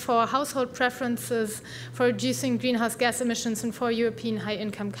stands for Household Preferences for Reducing Greenhouse Gas Emissions in 4 European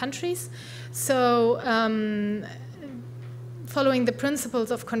High-Income Countries. So following the principles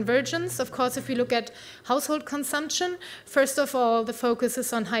of convergence, of course, if we look at household consumption, first of all, the focus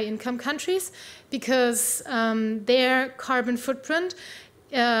is on high-income countries, because their carbon footprint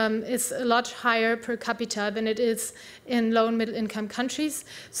is a lot higher per capita than it is in low and middle income countries.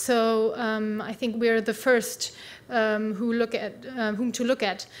 So I think we're the first whom to look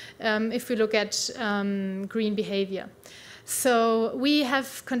at if we look at green behavior. So we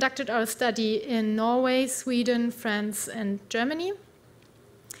have conducted our study in Norway, Sweden, France, and Germany.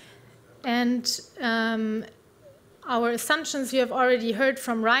 And our assumptions, you have already heard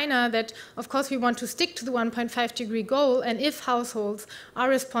from Rainer that, of course, we want to stick to the 1.5 degree goal. And if households are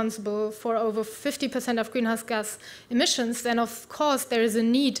responsible for over 50% of greenhouse gas emissions, then, of course, there is a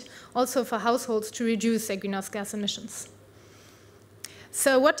need also for households to reduce their greenhouse gas emissions.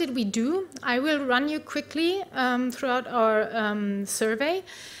 So what did we do? I will run you quickly throughout our survey.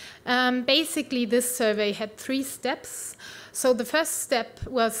 Basically, this survey had 3 steps. So the first step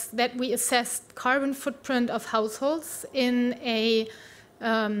was that we assessed carbon footprint of households in a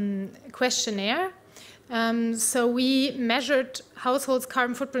questionnaire. So we measured households'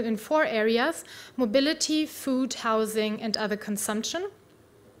 carbon footprint in 4 areas: mobility, food, housing, and other consumption.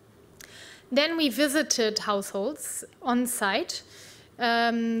 Then we visited households on site.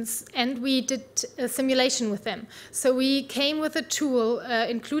 And we did a simulation with them. So we came with a tool,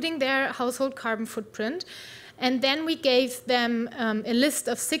 including their household carbon footprint, and then we gave them a list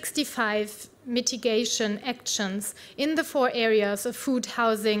of 65 mitigation actions in the 4 areas of food,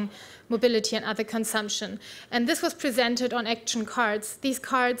 housing, mobility, and other consumption. And this was presented on action cards. These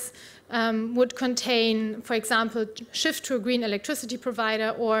cards would contain, for example, shift to a green electricity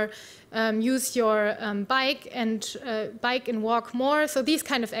provider, or use your bike and walk more. So these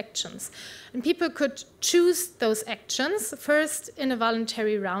kind of actions. And people could choose those actions first in a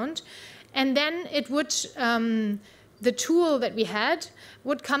voluntary round. And then it would, the tool that we had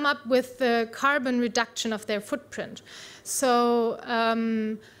would come up with the carbon reduction of their footprint. So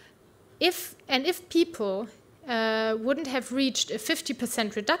if people wouldn't have reached a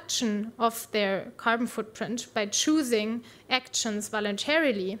 50% reduction of their carbon footprint by choosing actions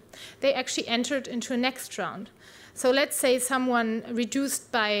voluntarily, they actually entered into a next round. So let's say someone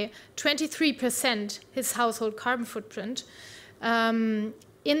reduced by 23% his household carbon footprint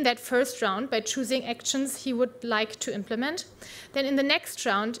in that first round by choosing actions he would like to implement. Then in the next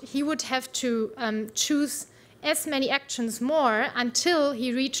round, he would have to choose as many actions more until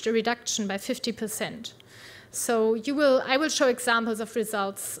he reached a reduction by 50%. So I will show examples of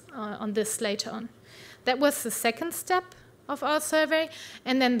results on this later on. That was the second step of our survey.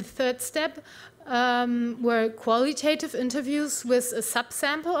 And then the third step were qualitative interviews with a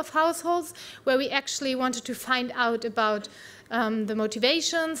subsample of households, where we actually wanted to find out about the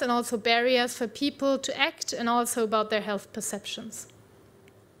motivations and also barriers for people to act, and also about their health perceptions.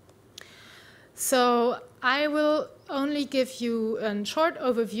 So I will only give you a short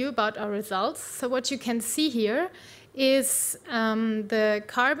overview about our results. So what you can see here is the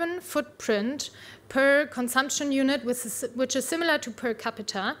carbon footprint per consumption unit, which is similar to per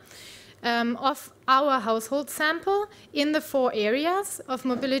capita, of our household sample in the 4 areas of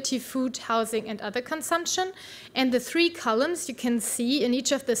mobility, food, housing, and other consumption. And the 3 columns you can see in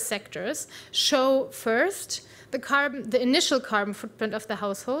each of the sectors show first the initial carbon footprint of the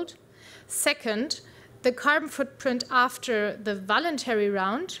household. Second, the carbon footprint after the voluntary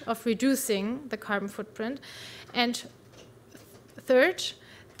round of reducing the carbon footprint. And third,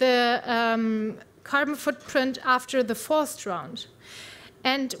 the carbon footprint after the forced round.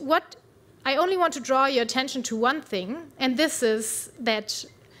 And what I only want to draw your attention to one thing, and this is that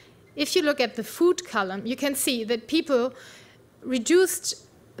if you look at the food column, you can see that people reduced,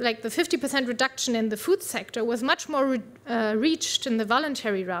 like the 50% reduction in the food sector was much more reached in the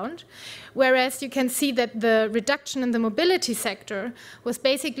voluntary round, whereas you can see that the reduction in the mobility sector was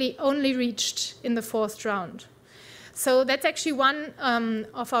basically only reached in the forced round. So that's actually one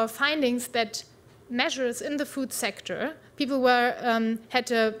of our findings, that measures in the food sector, people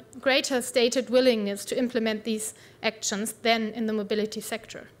had a greater stated willingness to implement these actions than in the mobility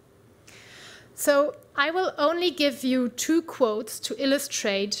sector. So I will only give you 2 quotes to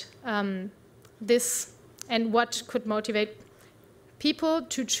illustrate this and what could motivate people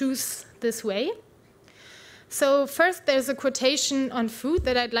to choose this way. So first, there's a quotation on food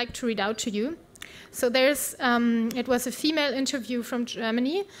that I'd like to read out to you. So it was a female interview from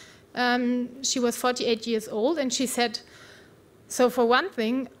Germany. She was 48 years old, and she said, "So for one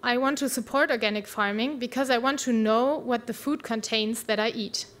thing, I want to support organic farming because I want to know what the food contains that I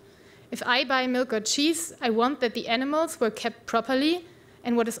eat. If I buy milk or cheese, I want that the animals were kept properly,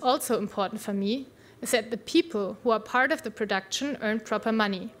 and what is also important for me is that the people who are part of the production earn proper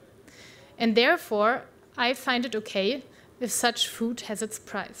money. And therefore, I find it okay if such food has its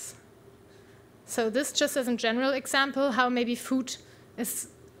price." So this just as a general example how maybe food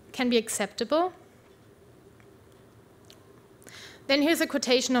can be acceptable. Then here's a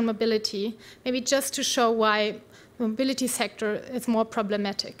quotation on mobility, maybe just to show why the mobility sector is more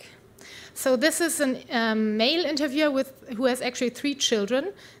problematic. So this is a male interviewer who has actually 3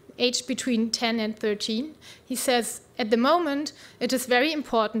 children, aged between 10 and 13. He says, at the moment, it is very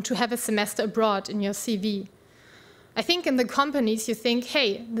important to have a semester abroad in your CV. I think in the companies you think,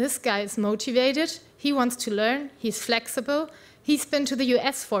 hey, this guy is motivated, he wants to learn, he's flexible, he's been to the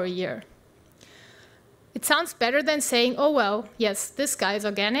US for a year. It sounds better than saying, oh, well, yes, this guy is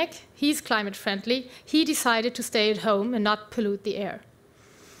organic, he's climate friendly, he decided to stay at home and not pollute the air.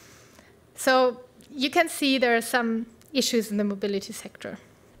 So you can see there are some issues in the mobility sector.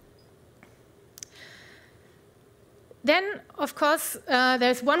 Then, of course,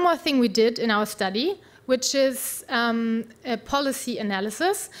 there's one more thing we did in our study, which is a policy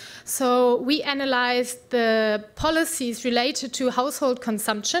analysis. So we analyzed the policies related to household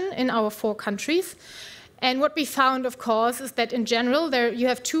consumption in our 4 countries. And what we found, of course, is that in general, you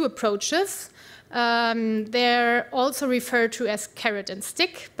have 2 approaches. They're also referred to as carrot and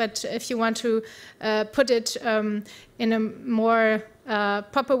stick, but if you want to put it in a more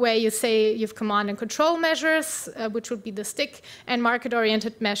proper way, you say you have command and control measures, which would be the stick, and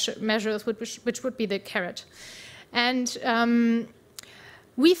market-oriented measures, which would be the carrot. And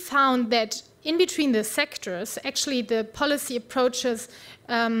we found that in between the sectors, actually the policy approaches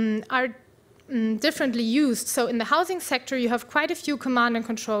are differently used. So in the housing sector, you have quite a few command and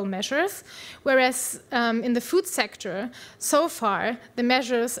control measures, whereas in the food sector, so far, the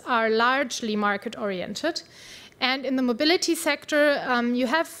measures are largely market-oriented. And in the mobility sector, you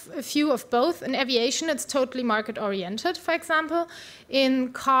have a few of both. In aviation, it's totally market-oriented, for example.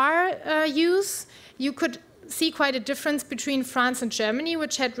 In car use, you could see quite a difference between France and Germany,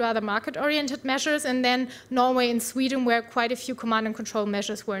 which had rather market-oriented measures, and then Norway and Sweden, where quite a few command and control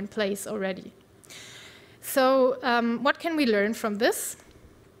measures were in place already. So what can we learn from this?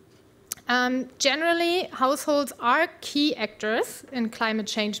 Generally, households are key actors in climate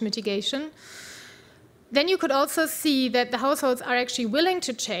change mitigation. Then you could also see that the households are actually willing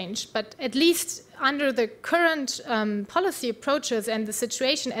to change, but at least under the current policy approaches and the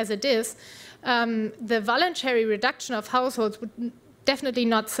situation as it is, the voluntary reduction of households would definitely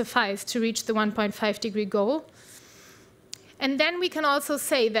not suffice to reach the 1.5-degree goal. And then we can also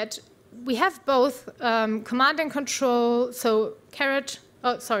say that we have both command and control, so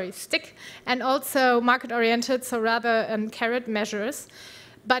stick, and also market-oriented, so rather carrot measures.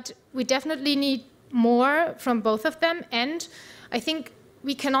 But we definitely need more from both of them. And I think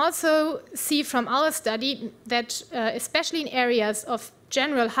we can also see from our study that especially in areas of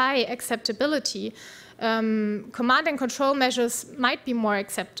general high acceptability, command and control measures might be more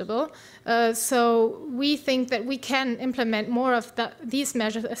acceptable. So we think that we can implement more of these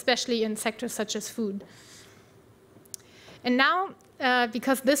measures, especially in sectors such as food. And now,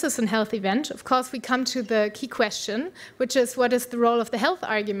 because this is a health event, of course, we come to the key question, which is what is the role of the health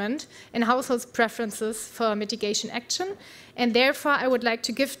argument in households' preferences for mitigation action? And therefore, I would like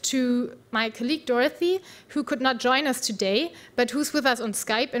to give to my colleague Dorothy, who could not join us today, but who's with us on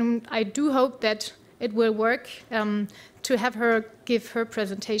Skype. And I do hope that it will work to have her give her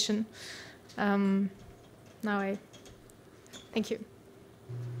presentation. Thank you.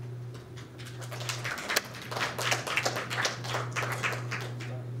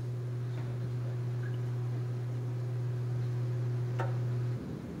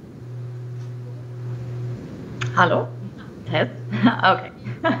 Hello? Yes? Okay.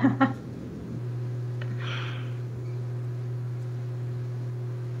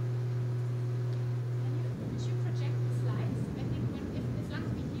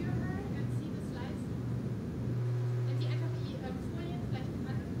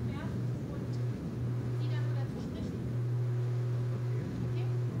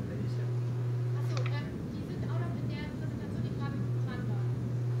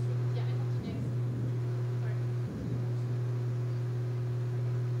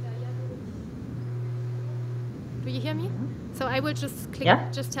 Do you hear me? So I will just click,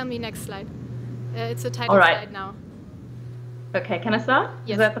 just tell me next slide. It's the title slide now. Okay, can I start?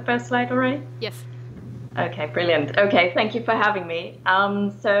 Yes. Is that the first slide already? Yes. Okay, brilliant. Okay, thank you for having me.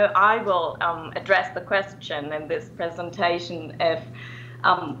 So I will address the question in this presentation of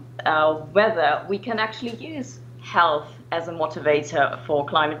whether we can actually use health as a motivator for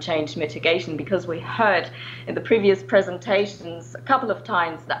climate change mitigation, because we heard in the previous presentations a couple of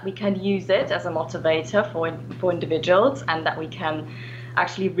times that we can use it as a motivator for individuals, and that we can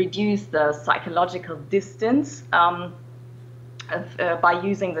actually reduce the psychological distance by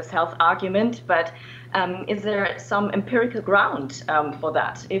using this health argument. But Is there some empirical ground for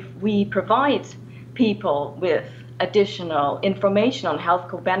that? If we provide people with additional information on health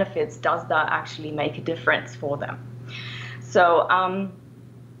co-benefits, does that actually make a difference for them? So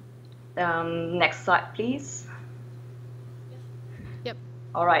next slide, please. Yep.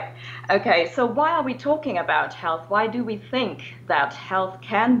 All right. Okay, so why are we talking about health? Why do we think that health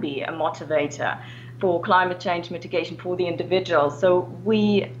can be a motivator for climate change mitigation for the individual? So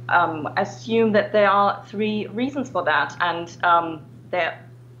we assume that there are 3 reasons for that, and there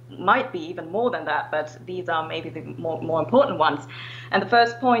might be even more than that, but these are maybe the more important ones. And the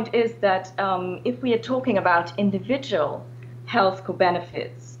first point is that if we are talking about individual health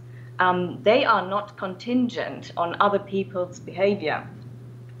co-benefits, they are not contingent on other people's behavior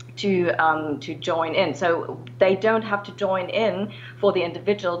to join in. So they don't have to join in for the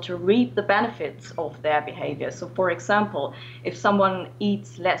individual to reap the benefits of their behavior. So for example, if someone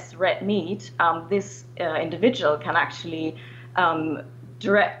eats less red meat, this individual can actually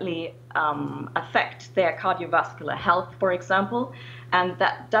directly affect their cardiovascular health, for example, and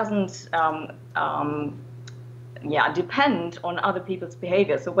that doesn't depend on other people's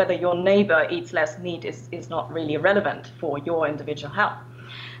behavior. So whether your neighbor eats less meat is not really relevant for your individual health.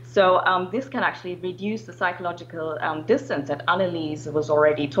 So this can actually reduce the psychological distance that Anneliese was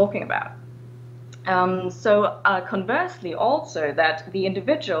already talking about. Conversely also, that the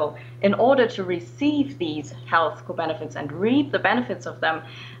individual, in order to receive these health co-benefits and reap the benefits of them,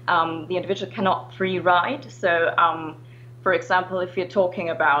 the individual cannot free ride. So for example, if you're talking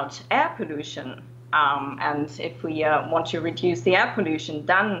about air pollution, and if we want to reduce the air pollution,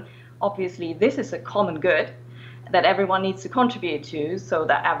 then obviously this is a common good that everyone needs to contribute to, so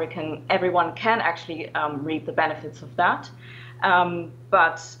that everyone can actually reap the benefits of that.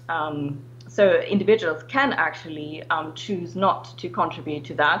 So individuals can actually choose not to contribute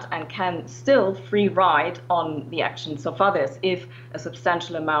to that and can still free ride on the actions of others if a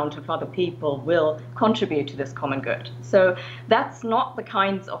substantial amount of other people will contribute to this common good. So that's not the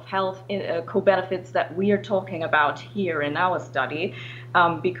kinds of health co-benefits that we are talking about here in our study,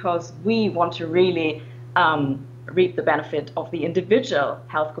 because we want to really reap the benefit of the individual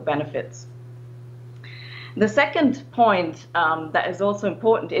health co-benefits. The second point that is also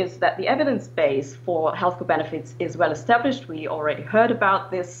important is that the evidence base for health co-benefits is well established. We already heard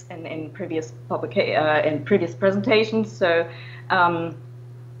about this in previous presentations, so I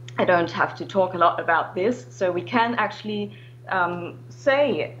don't have to talk a lot about this. So we can actually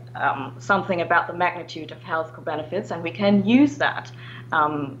say something about the magnitude of health co-benefits, and we can use that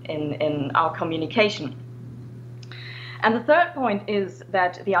in our communication. And the third point is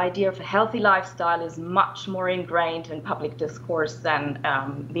that the idea of a healthy lifestyle is much more ingrained in public discourse than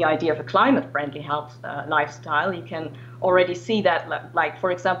the idea of a climate-friendly health lifestyle. You can already see that, like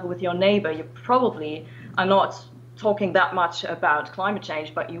for example, with your neighbor, you probably are not talking that much about climate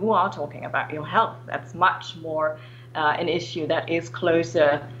change, but you are talking about your health. That's much more an issue that is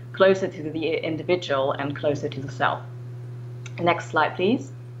closer to the individual and closer to the self. Next slide,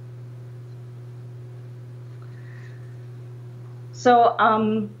 please. So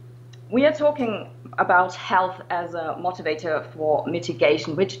we are talking about health as a motivator for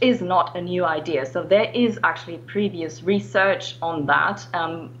mitigation, which is not a new idea. So there is actually previous research on that,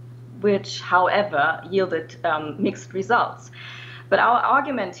 which, however, yielded mixed results. But our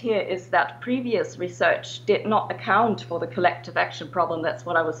argument here is that previous research did not account for the collective action problem. That's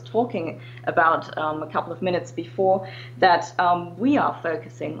what I was talking about a couple of minutes before, that we are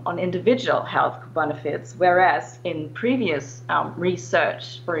focusing on individual health benefits, whereas in previous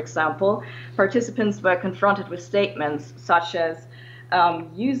research, for example, participants were confronted with statements such as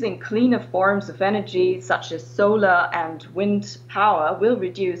using cleaner forms of energy, such as solar and wind power, will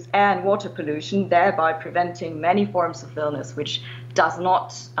reduce air and water pollution, thereby preventing many forms of illness, which does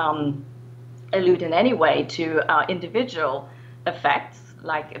not allude in any way to individual effects,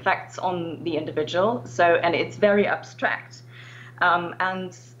 like effects on the individual. So, and it's very abstract.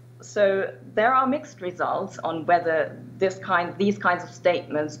 And so there are mixed results on whether these kinds of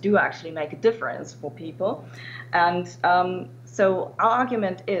statements do actually make a difference for people. And so our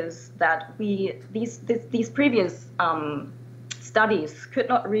argument is that these previous studies could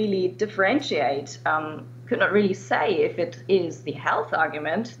not really differentiate, could not really say if it is the health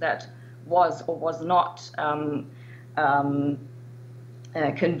argument that was or was not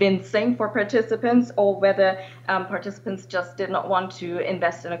convincing for participants, or whether participants just did not want to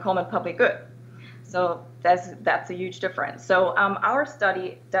invest in a common public good. So that's a huge difference. So our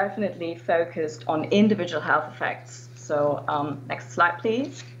study definitely focused on individual health effects. So next slide,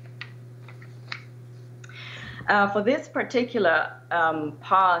 please. For this particular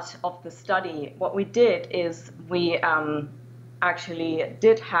part of the study, what we did is we actually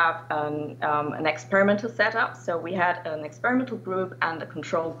did have an experimental setup. So we had an experimental group and a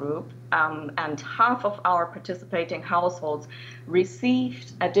control group, and half of our participating households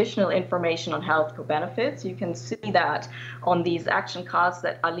received additional information on health co-benefits. You can see that on these action cards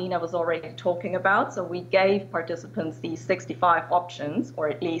that Alina was already talking about. So we gave participants these 65 options, or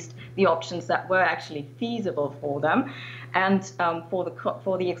at least the options that were actually feasible for them. And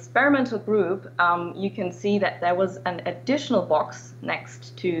for the experimental group, you can see that there was an additional box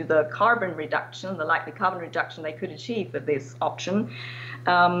next to the carbon reduction, the likely carbon reduction they could achieve with this option.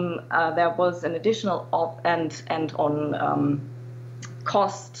 There was an additional and on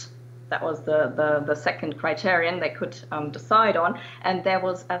cost. That was the second criterion they could decide on. And there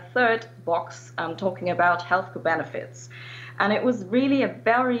was a third box talking about health co-benefits. And it was really a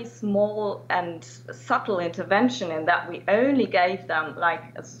very small and subtle intervention in that we only gave them like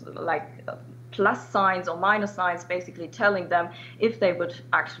plus signs or minus signs, basically telling them if they would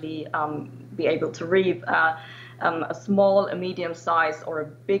actually be able to reap a small, a medium size, or a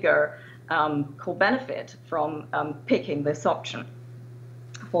bigger co-benefit from picking this option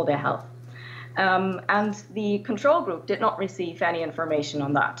for their health. And the control group did not receive any information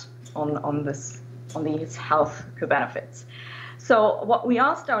on that, on these health co-benefits. So what we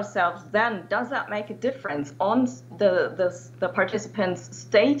asked ourselves then, does that make a difference on the participants'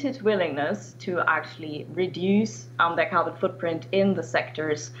 stated willingness to actually reduce their carbon footprint in the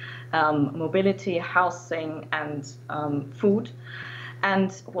sectors mobility, housing, and food?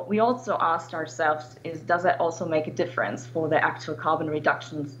 And what we also asked ourselves is, does that also make a difference for the actual carbon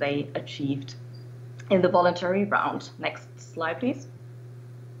reductions they achieved in the voluntary round? Next slide, please.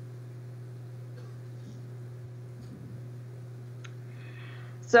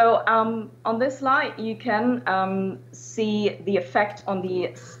 So on this slide, you can see the effect on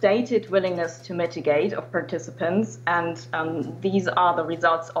the stated willingness to mitigate of participants. And these are the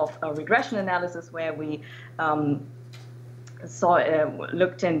results of a regression analysis where we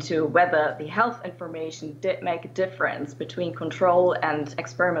looked into whether the health information did make a difference between control and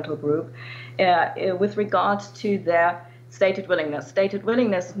experimental group with regard to their stated willingness. Stated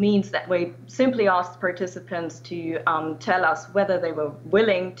willingness means that we simply asked participants to tell us whether they were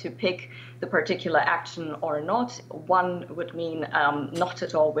willing to pick the particular action or not. 1 would mean not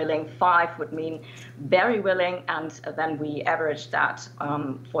at all willing, 5 would mean very willing, and then we averaged that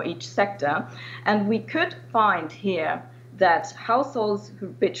for each sector. And we could find here that households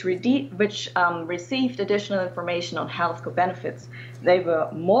which received additional information on health co-benefits, they were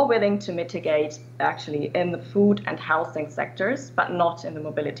more willing to mitigate actually in the food and housing sectors, but not in the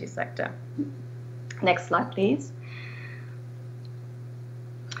mobility sector. Next slide, please.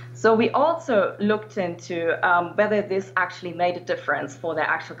 So we also looked into whether this actually made a difference for their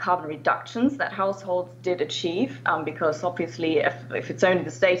actual carbon reductions that households did achieve, because obviously if it's only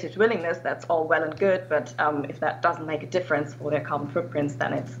the stated willingness, that's all well and good, but if that doesn't make a difference for their carbon footprints,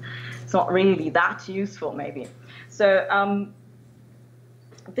 then it's not really that useful maybe. So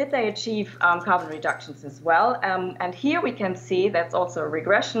did they achieve carbon reductions as well? And here we can see that's also a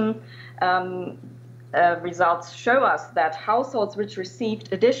regression. Results show us that households which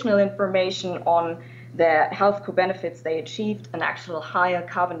received additional information on their health co-benefits, they achieved an actual higher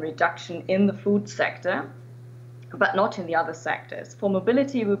carbon reduction in the food sector, but not in the other sectors. For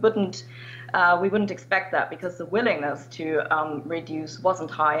mobility, we wouldn't expect that because the willingness to reduce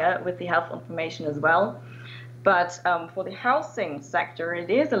wasn't higher with the health information as well. But for the housing sector,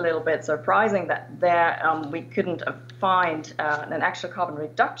 it is a little bit surprising that there we couldn't find an actual carbon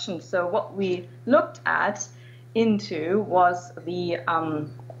reduction. So what we looked into was the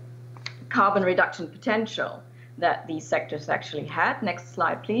carbon reduction potential that these sectors actually had. Next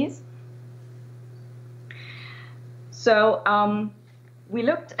slide, please. So we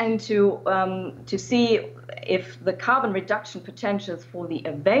looked into to see if the carbon reduction potentials for the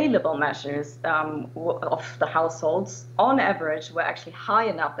available measures of the households on average were actually high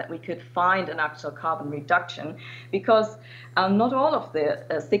enough that we could find an actual carbon reduction, because not all of the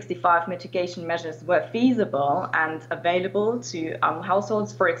 65 mitigation measures were feasible and available to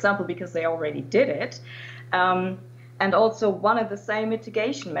households, for example, because they already did it. And also one of the same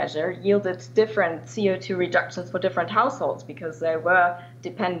mitigation measure yielded different CO2 reductions for different households because they were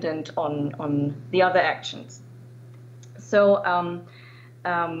dependent on the other actions. So,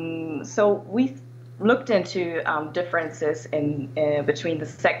 so we looked into differences in between the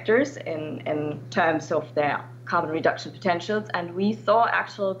sectors in terms of their carbon reduction potentials, and we saw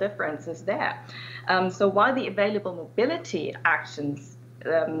actual differences there. So while the available mobility actions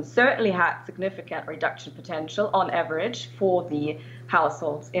certainly had significant reduction potential on average for the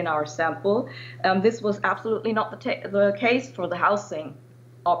households in our sample. This was absolutely not the case for the housing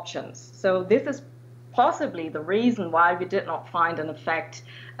options. So this is possibly the reason why we did not find an effect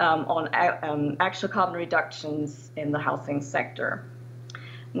on actual carbon reductions in the housing sector.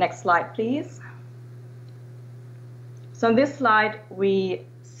 Next slide, please. So in this slide, we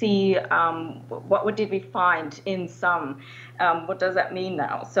see what did we find in sum. What does that mean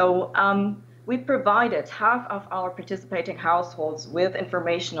now? So we provided half of our participating households with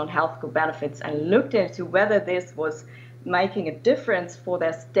information on health co-benefits and looked into whether this was making a difference for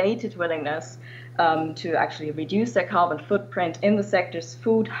their stated willingness to actually reduce their carbon footprint in the sectors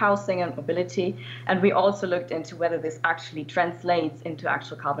food, housing, and mobility. And we also looked into whether this actually translates into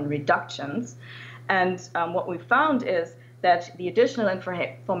actual carbon reductions. And what we found is that the additional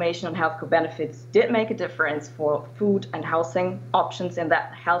information on health co-benefits did make a difference for food and housing options, and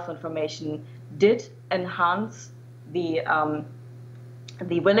that health information did enhance the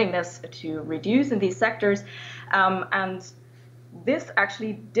willingness to reduce in these sectors. And this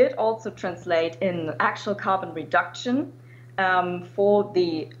actually did also translate in actual carbon reduction for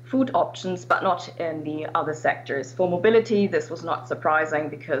the food options, but not in the other sectors. For mobility, this was not surprising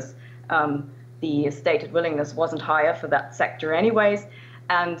because the stated willingness wasn't higher for that sector anyways.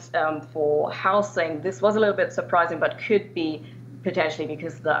 And for housing, this was a little bit surprising, but could be potentially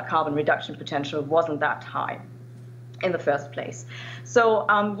because the carbon reduction potential wasn't that high in the first place. So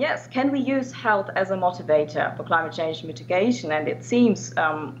yes, can we use health as a motivator for climate change mitigation? And it seems,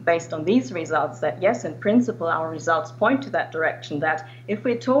 based on these results, that yes, in principle, our results point to that direction, that if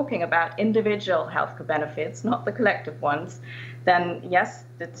we're talking about individual health benefits, not the collective ones, then yes,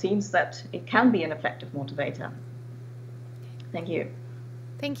 it seems that it can be an effective motivator. Thank you.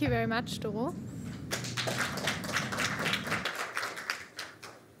 Thank you very much, Doro.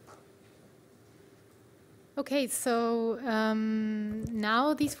 Okay, so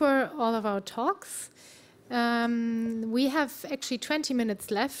now these were all of our talks. We have actually 20 minutes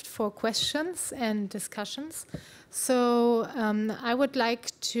left for questions and discussions. So I would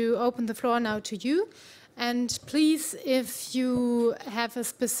like to open the floor now to you. And please, if you have a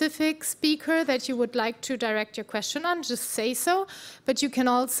specific speaker that you would like to direct your question on, just say so. But you can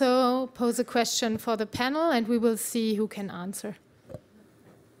also pose a question for the panel, and we will see who can answer.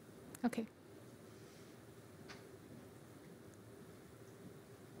 Okay.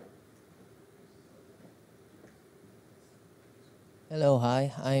 Hello,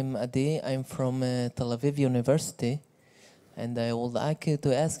 hi, I'm Adi. I'm from Tel Aviv University, and I would like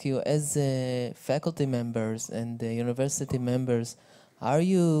to ask you, as faculty members and university members, are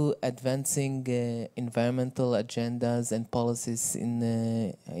you advancing environmental agendas and policies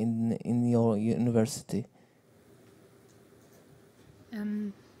in your university?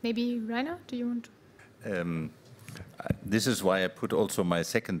 Maybe Rainer, do you want to? This is why I put also my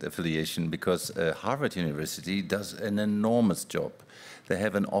second affiliation, because Harvard University does an enormous job. They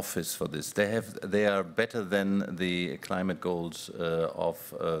have an office for this. They are better than the climate goals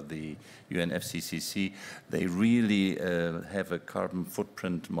of the UNFCCC. They really have a carbon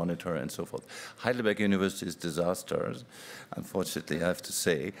footprint monitor and so forth. Heidelberg University is disastrous, unfortunately, I have to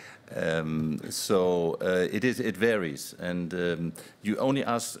say. It varies, and you only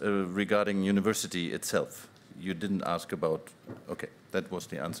asked regarding university itself. You didn't ask about, okay, that was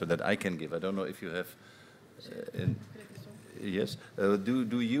the answer that I can give. I don't know if you have, yes.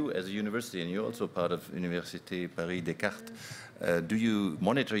 Do you as a university, and you're also part of Université Paris Descartes, do you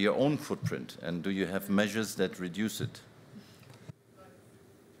monitor your own footprint, and do you have measures that reduce it?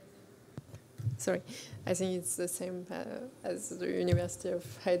 Sorry, I think it's the same as the University of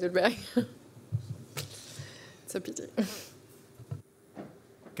Heidelberg. It's a pity.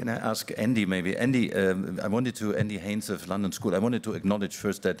 Can I ask Andy, maybe? Andy, Andy Haynes of London School, I wanted to acknowledge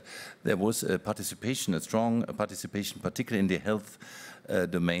first that there was a participation, a strong participation, particularly in the health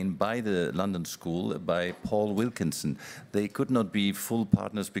domain by the London School, by Paul Wilkinson. They could not be full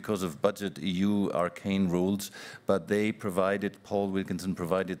partners because of budget EU arcane rules, but Paul Wilkinson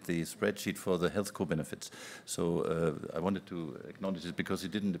provided the spreadsheet for the health co-benefits. So I wanted to acknowledge it because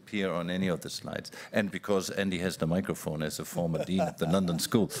it didn't appear on any of the slides, and because Andy has the microphone as a former dean at the London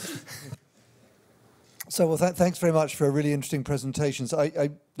School. So, well, thanks very much for a really interesting presentation. So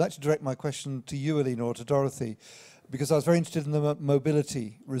I'd like to direct my question to you, Alina, or to Dorothy, because I was very interested in the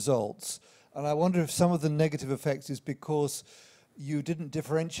mobility results. And I wonder if some of the negative effects is because you didn't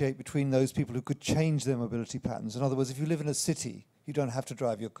differentiate between those people who could change their mobility patterns. In other words, if you live in a city, You don't have to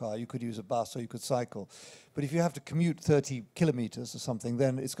drive your car. You could use a bus or you could cycle. But if you have to commute 30 kilometers or something,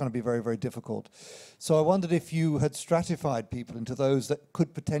 then it's going to be very, very difficult. So I wondered if you had stratified people into those that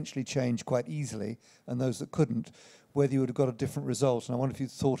could potentially change quite easily and those that couldn't, whether you would have got a different result. And I wonder if you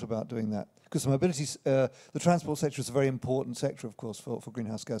thought about doing that. Because the transport sector is a very important sector, of course, for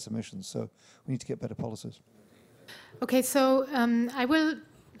greenhouse gas emissions. So we need to get better policies. Okay, so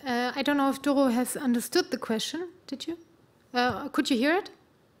I don't know if Doro has understood the question. Did you? Could you hear it?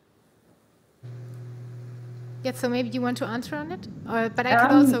 Yes, so maybe you want to answer on it? But I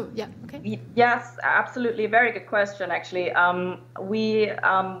could also, yeah, okay. Yes, absolutely. Very good question, actually.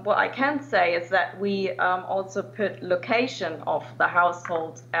 What I can say is that we also put location of the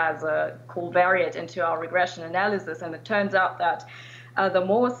household as a covariate into our regression analysis. And it turns out that the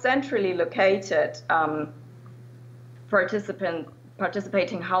more centrally located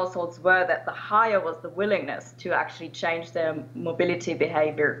participating households were, that the higher was the willingness to actually change their mobility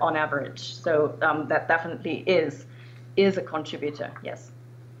behavior on average. So that definitely is a contributor, yes.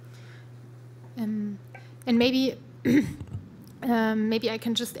 And maybe maybe I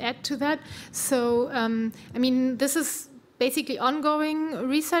can just add to that. So I mean, this is basically ongoing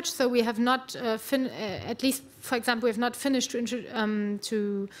research. So we have not at least, for example, we have not finished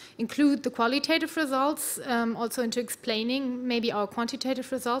to include the qualitative results, also into explaining maybe our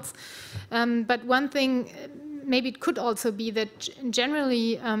quantitative results. But one thing, maybe it could also be that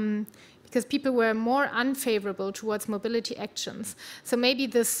generally, because people were more unfavorable towards mobility actions. So maybe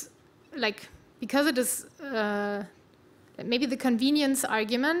this, like, because it is, maybe the convenience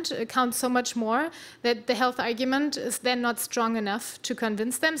argument counts so much more that the health argument is then not strong enough to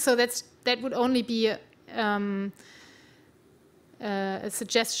convince them. So that would only be a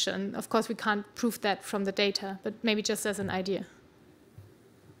suggestion. Of course, we can't prove that from the data, but maybe just as an idea.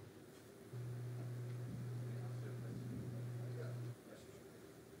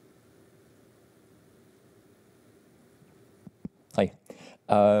 Hi.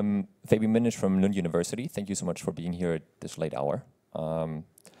 Fabian Minish from Lund University. Thank you so much for being here at this late hour.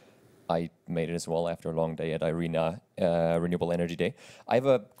 I made it as well after a long day at IRENA Renewable Energy Day. I have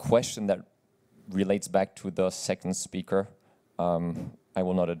a question that relates back to the second speaker. I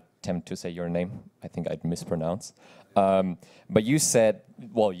will not attempt to say your name. I think I'd mispronounce. But you said,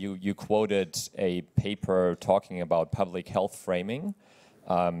 well, you quoted a paper talking about public health framing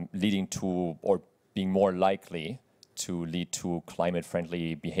leading to, or being more likely to lead to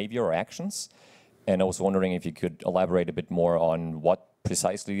climate-friendly behavior or actions. And I was wondering if you could elaborate a bit more on what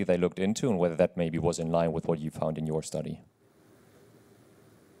precisely they looked into and whether that maybe was in line with what you found in your study.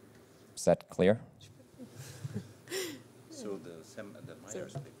 Is that clear? So the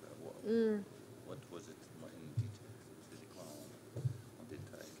Myers paper, what was it in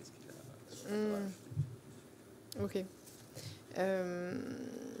detail? Okay.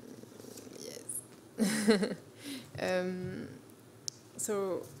 Yes.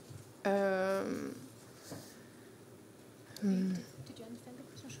 So. Did you understand the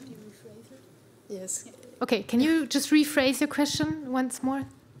question? Should you rephrase it? Yes. Okay, can you just rephrase your question once more?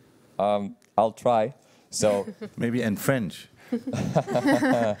 I'll try. So maybe in French.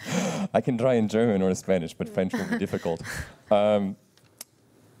 I can try in German or Spanish, but French will be difficult.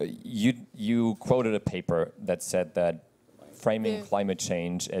 You quoted a paper that said that framing climate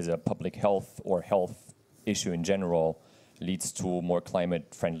change as a public health or health issue in general leads to more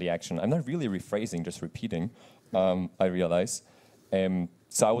climate-friendly action. I'm not really rephrasing, just repeating, I realize.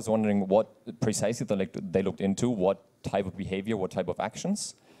 So I was wondering what precisely they looked into, what type of behavior, what type of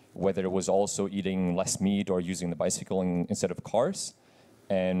actions, whether it was also eating less meat or using the bicycle instead of cars.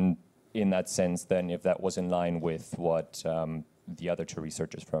 And in that sense, then, if that was in line with what the other two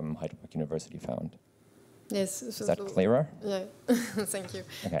researchers from Heidelberg University found. Yes. Is that clearer? Yeah, thank you.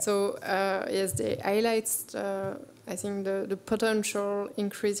 Okay. So, yes, they highlights, I think, the potential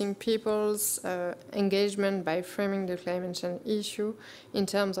increasing people's engagement by framing the climate change issue in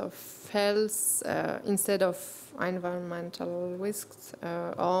terms of health instead of environmental risks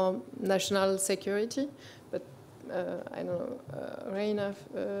or national security. But I don't know, Reina,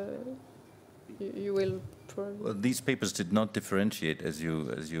 you will probably... Well, these papers did not differentiate, as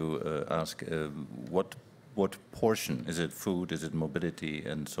you ask, what portion, is it food, is it mobility,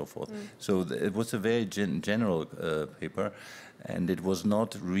 and so forth. So it was a very general paper, and it was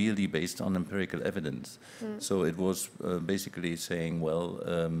not really based on empirical evidence. So it was basically saying, well,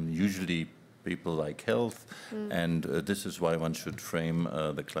 usually people like health, and this is why one should frame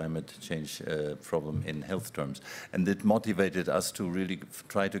the climate change problem in health terms. And it motivated us to really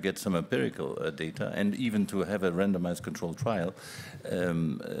try to get some empirical data, and even to have a randomized controlled trial.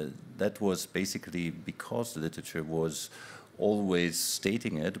 That was basically because the literature was always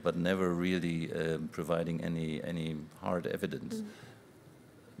stating it, but never really providing any hard evidence.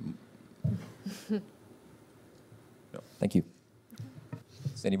 No. Thank you.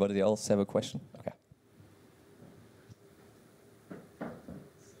 Does anybody else have a question? Okay.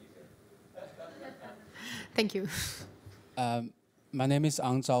 Thank you. My name is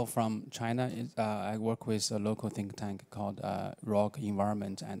Ang Zhao from China. I work with a local think tank called Rock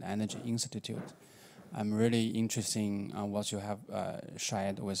Environment and Energy Institute. I'm really interested in what you have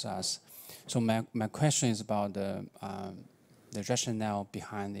shared with us. So my question is about the rationale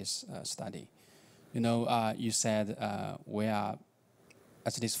behind this study. You know, you said we are,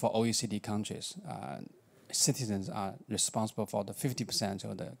 at least for OECD countries, citizens are responsible for the 50%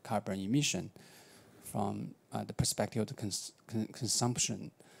 of the carbon emission from the perspective of the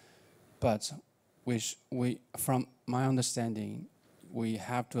consumption. But from my understanding, we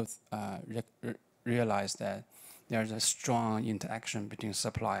have to realize that there's a strong interaction between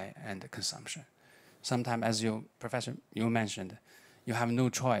supply and consumption. Sometimes, as Professor, you mentioned, you have no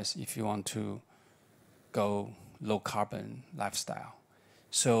choice if you want to go low carbon lifestyle.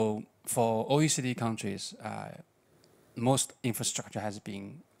 So for OECD countries, most infrastructure has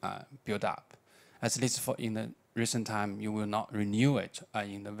been built up. At least in the recent time, you will not renew it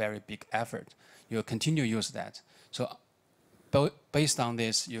in a very big effort. You will continue to use that. So based on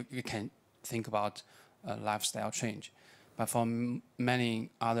this, you can think about a lifestyle change. But for many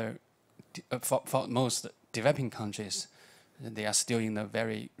other, for most developing countries, they are still in a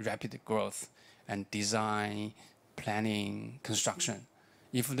very rapid growth and design, planning, construction.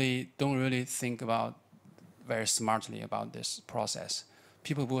 If they don't really think about very smartly about this process,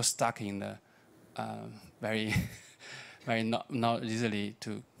 people will stuck in the very not easily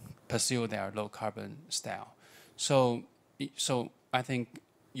to pursue their low carbon style. So I think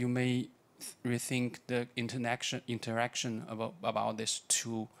you may rethink the interaction about these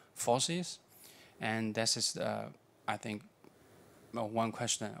two forces, and this is I think one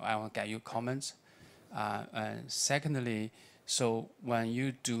question I will get your comments. Secondly, so when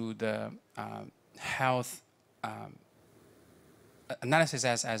you do the health analysis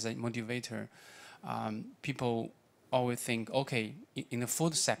as a motivator, people always think, okay, in the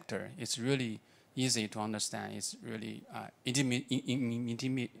food sector, it's really easy to understand. It's really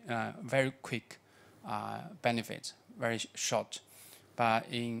very quick benefits, very short. But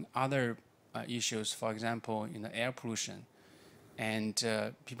in other issues, for example, in the air pollution, and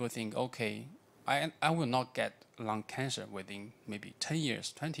people think, okay, I will not get lung cancer within maybe 10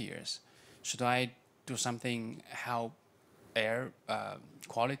 years, 20 years. Should I do something help air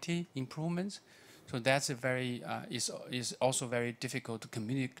quality improvements? So that's a very is also very difficult to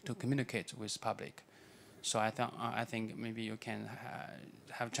communicate with public. So I think maybe you can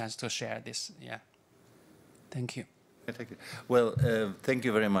have a chance to share this. Yeah. Thank you. Thank you. Well, thank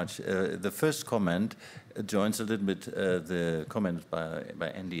you very much. The first comment joins a little bit the comment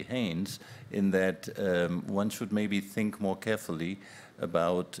by Andy Haynes, in that one should maybe think more carefully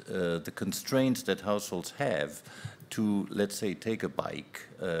about the constraints that households have to, let's say, take a bike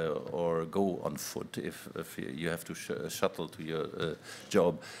or go on foot if you have to shuttle to your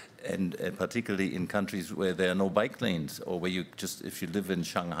job, and particularly in countries where there are no bike lanes, or where you just, if you live in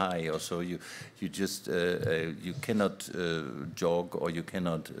Shanghai or so, you just you cannot jog, or you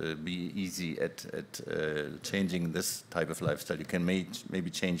cannot be easy at changing this type of lifestyle. You can maybe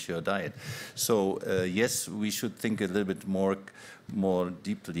change your diet. So yes, we should think a little bit more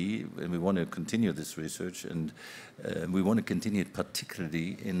deeply, and we want to continue this research, and we want to continue it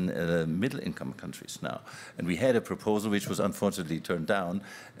particularly in middle-income countries now. And we had a proposal which was unfortunately turned down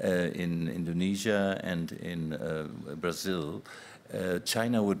in Indonesia and in Brazil.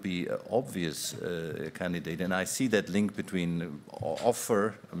 China would be an obvious candidate, and I see that link between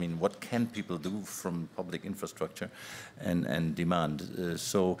offer, I mean, what can people do from public infrastructure, and demand.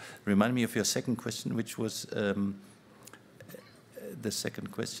 So remind me of your second question, which was, the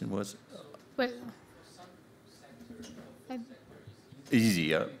second question was? Well, easy,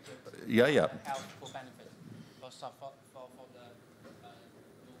 yeah. Yeah.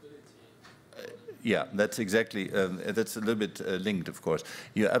 Yeah, that's exactly, that's a little bit linked, of course.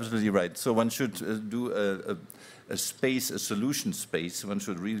 You're absolutely right. So one should do a solution space. One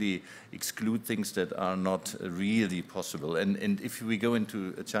should really exclude things that are not really possible. And if we go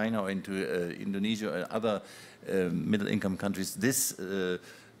into China or into Indonesia or other middle-income countries, this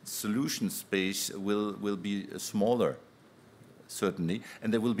solution space will be smaller, certainly,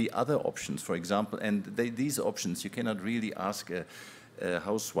 and there will be other options, for example, and these options, you cannot really ask a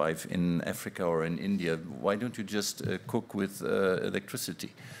housewife in Africa or in India, why don't you just cook with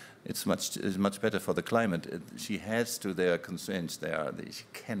electricity? it's much better for the climate. She has to, there are constraints there. She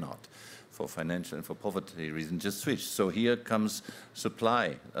cannot, for financial and for poverty reasons, just switch. So here comes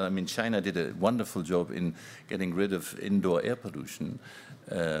supply. I mean, China did a wonderful job in getting rid of indoor air pollution.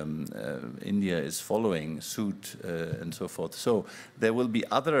 India is following suit and so forth. So there will be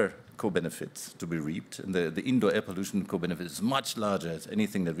other co-benefits to be reaped. And the indoor air pollution co-benefit is much larger as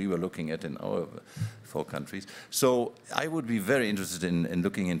anything that we were looking at in our 4 countries. So I would be very interested in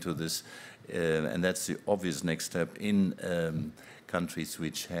looking into this, and that's the obvious next step in countries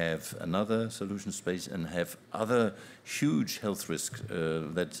which have another solution space and have other huge health risks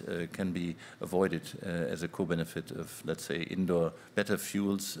that can be avoided as a co-benefit of, let's say, indoor better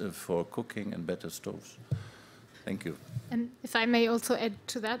fuels for cooking and better stoves. Thank you. And if I may also add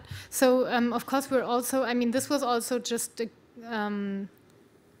to that, so of course we're also, I mean, this was also just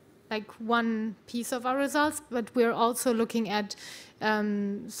like one piece of our results, but we're also looking at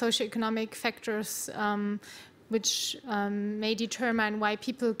socioeconomic factors which may determine why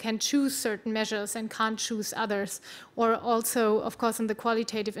people can choose certain measures and can't choose others. Or also, of course, in the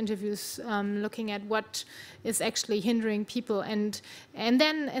qualitative interviews, looking at what is actually hindering people. And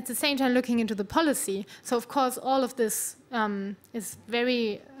then at the same time, looking into the policy. So, of course, all of this is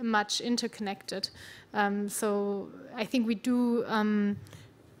very much interconnected. So I think we do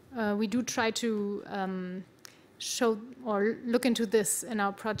try to show or look into this in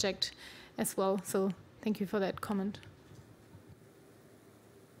our project as well. So thank you for that comment.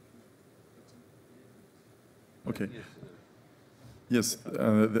 Okay. Yes,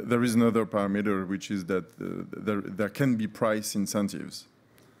 there is another parameter, which is that there can be price incentives.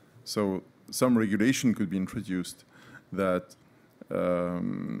 So some regulation could be introduced that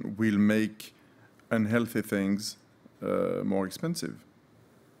will make unhealthy things more expensive.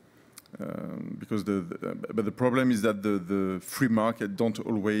 Because but the problem is that the free market don't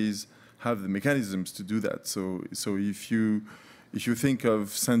always have the mechanisms to do that. So if you think of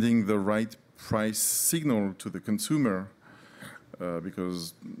sending the right price signal to the consumer,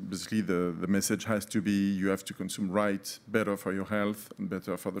 because basically the message has to be you have to consume right, better for your health and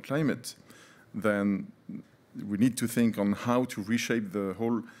better for the climate, then we need to think on how to reshape the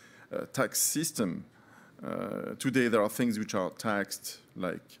whole tax system. Today there are things which are taxed,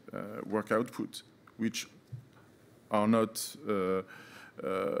 like work output, which are not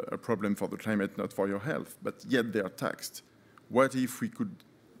a problem for the climate, not for your health, but yet they are taxed. What if we could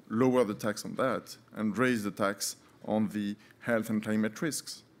lower the tax on that and raise the tax on the health and climate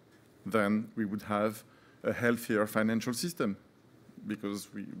risks? Then we would have a healthier financial system, because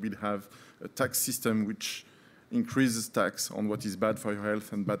we'd have a tax system which increases tax on what is bad for your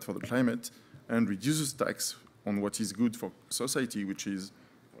health and bad for the climate, and reduces tax on what is good for society, which is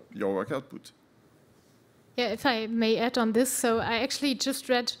your work output. Yeah, if I may add on this, so I actually just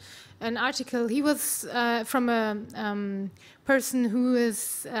read an article. He was from a person who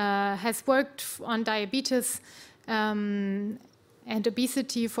has worked on diabetes and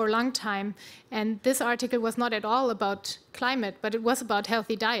obesity for a long time. And this article was not at all about climate, but it was about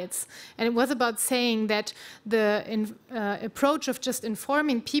healthy diets. And it was about saying that the approach of just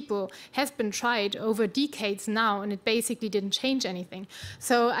informing people has been tried over decades now, and it basically didn't change anything.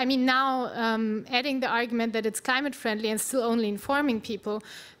 So, I mean, now adding the argument that it's climate friendly and still only informing people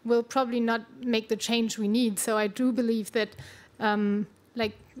will probably not make the change we need. So I do believe that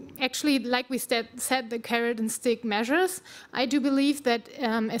like we said, the carrot and stick measures. I do believe that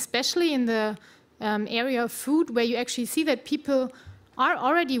especially in the area of food, where you actually see that people are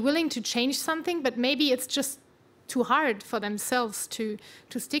already willing to change something, but maybe it's just too hard for themselves to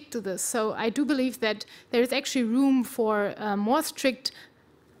stick to this. So I do believe that there is actually room for more strict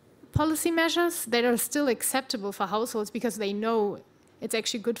policy measures that are still acceptable for households, because they know it's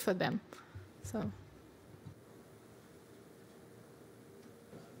actually good for them. So.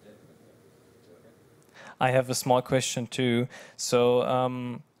 I have a small question too.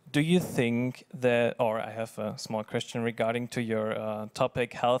 So do you think that, or I have a small question regarding to your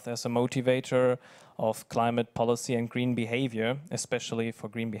topic, health as a motivator of climate policy and green behavior, especially for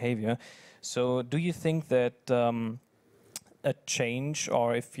green behavior. So do you think that a change,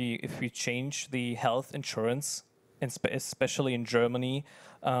 or if we change the health insurance, especially in Germany,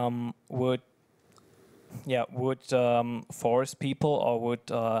 would force people or would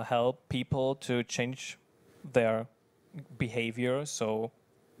help people to change their behavior? So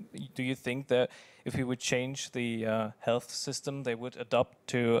do you think that if we would change the health system, they would adopt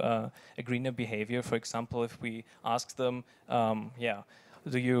to a greener behavior? For example, if we ask them,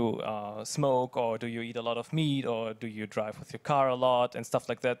 do you smoke, or do you eat a lot of meat, or do you drive with your car a lot, and stuff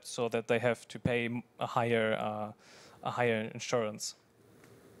like that, so that they have to pay a higher insurance?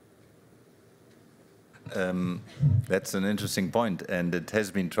 That's an interesting point, and it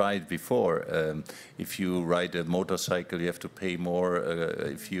has been tried before. If you ride a motorcycle, you have to pay more.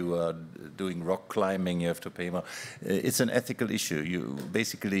 If you are doing rock climbing, you have to pay more. It's an ethical issue. You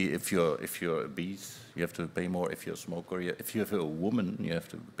basically, if you're obese, you have to pay more. If you're a smoker, if you're a woman, you have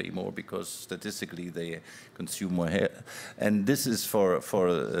to pay more because statistically they consume more hair. And this is for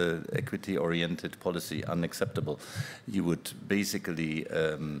equity-oriented policy unacceptable. You would basically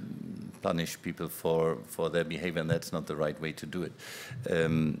punish people for their behavior, and that's not the right way to do it.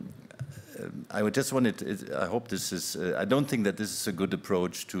 I would just wanted, I hope this is, I don't think that this is a good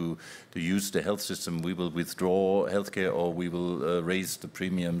approach to use the health system. We will withdraw healthcare or we will raise the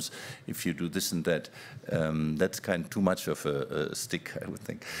premiums if you do this and that. That's kind of too much of a stick, I would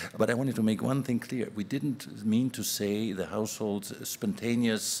think. But I wanted to make one thing clear. We didn't mean to say the households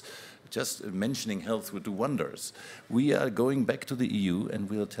spontaneous, just mentioning health would do wonders. We are going back to the EU and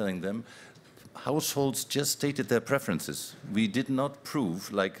we are telling them, households just stated their preferences. We did not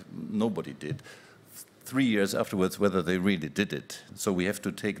prove, like nobody did, 3 years afterwards whether they really did it. So we have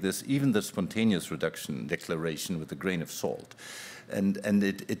to take this, even the spontaneous reduction declaration, with a grain of salt. And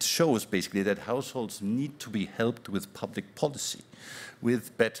it shows basically that households need to be helped with public policy,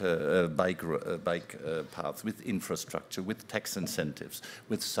 with better bike paths, with infrastructure, with tax incentives,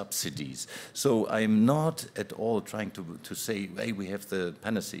 with subsidies. So I'm not at all trying to say, hey, we have the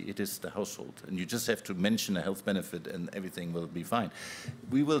panacea. It is the household. And you just have to mention a health benefit and everything will be fine.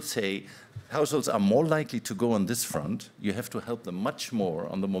 We will say households are more likely to go on this front. You have to help them much more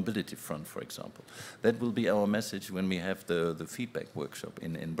on the mobility front, for example. That will be our message when we have the feedback workshop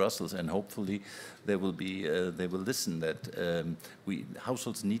in Brussels, and hopefully there will be, they will listen that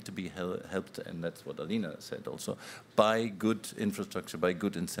households need to be helped, and that's what Alina said also, by good infrastructure, by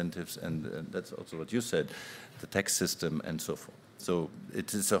good incentives, and that's also what you said, the tax system and so forth. So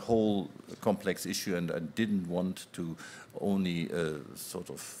it is a whole complex issue, and I didn't want to only sort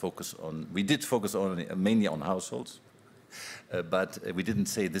of focus on, we did focus on mainly on households, but we didn't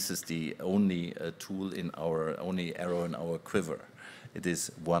say this is the only tool in our, only arrow in our quiver. It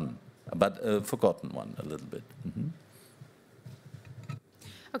is one, but a forgotten one a little bit. Mm-hmm.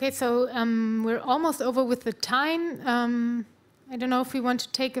 Okay, so we're almost over with the time. I don't know if we want to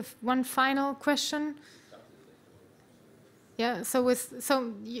take one final question. Yeah, so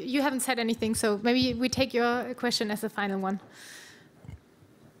you haven't said anything, so maybe we take your question as the final one.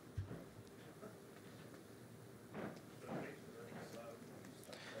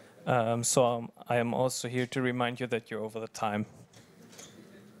 I am also here to remind you that you're over the time.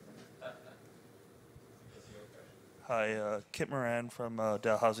 Hi, Kit Moran from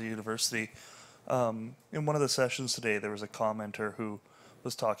Dalhousie University. In one of the sessions today, there was a commenter who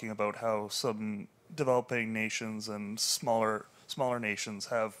was talking about how some developing nations and smaller nations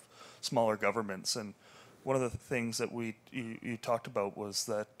have smaller governments, and one of the things that you talked about was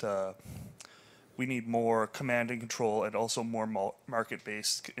that we need more command and control and also more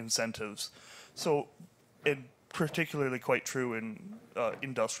market-based incentives. So, and particularly quite true in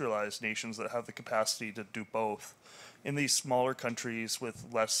industrialized nations that have the capacity to do both. In these smaller countries with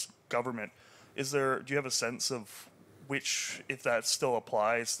less government, do you have a sense of which, if that still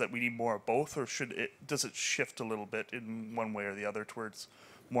applies, that we need more of both, or does it shift a little bit in one way or the other towards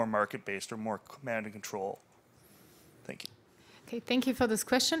more market-based or more command and control? Thank you. Okay, thank you for this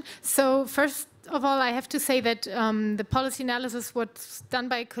question. So first of all, I have to say that the policy analysis was done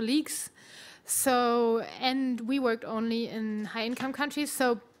by colleagues. So, and we worked only in high-income countries.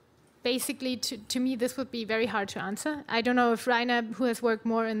 So basically, to me, this would be very hard to answer. I don't know if Rainer, who has worked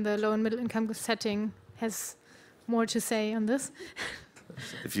more in the low and middle income setting, has more to say on this.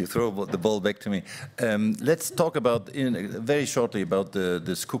 If you throw the ball back to me. Let's talk about, very shortly, about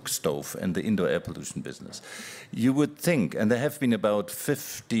this cook stove and the indoor air pollution business. You would think, and there have been about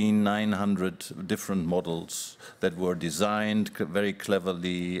 1,500 different models that were designed very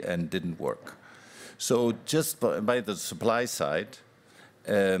cleverly and didn't work. So just by the supply side,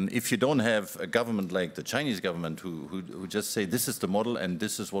 if you don't have a government like the Chinese government who just say this is the model and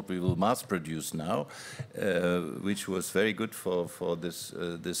this is what we will mass produce now, which was very good for this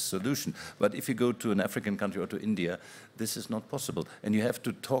solution. But if you go to an African country or to India, this is not possible. And you have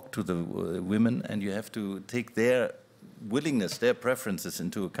to talk to the women, and you have to take their willingness, their preferences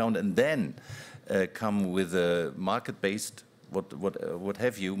into account, and then come with a market-based, what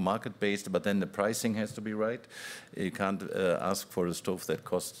have you, market-based, but then the pricing has to be right. You can't ask for a stove that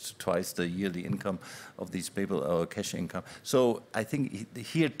costs twice the yearly income of these people, or cash income. So I think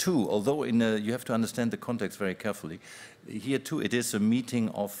here too, although you have to understand the context very carefully, here too it is a meeting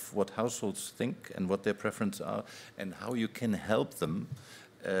of what households think and what their preferences are and how you can help them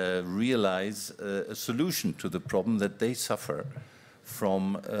realize a solution to the problem that they suffer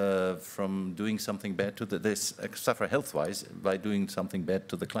from doing something bad to they suffer health-wise by doing something bad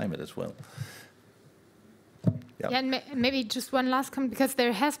to the climate as well. Yeah, and maybe just one last comment, because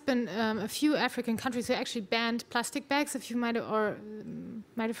there has been a few African countries who actually banned plastic bags, if you might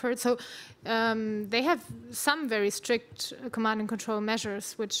have heard. So they have some very strict command and control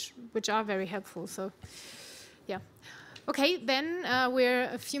measures, which are very helpful. So, yeah. Okay, then we're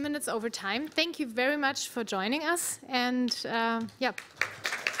a few minutes over time. Thank you very much for joining us, and yeah,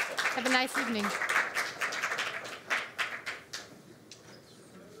 have a nice evening.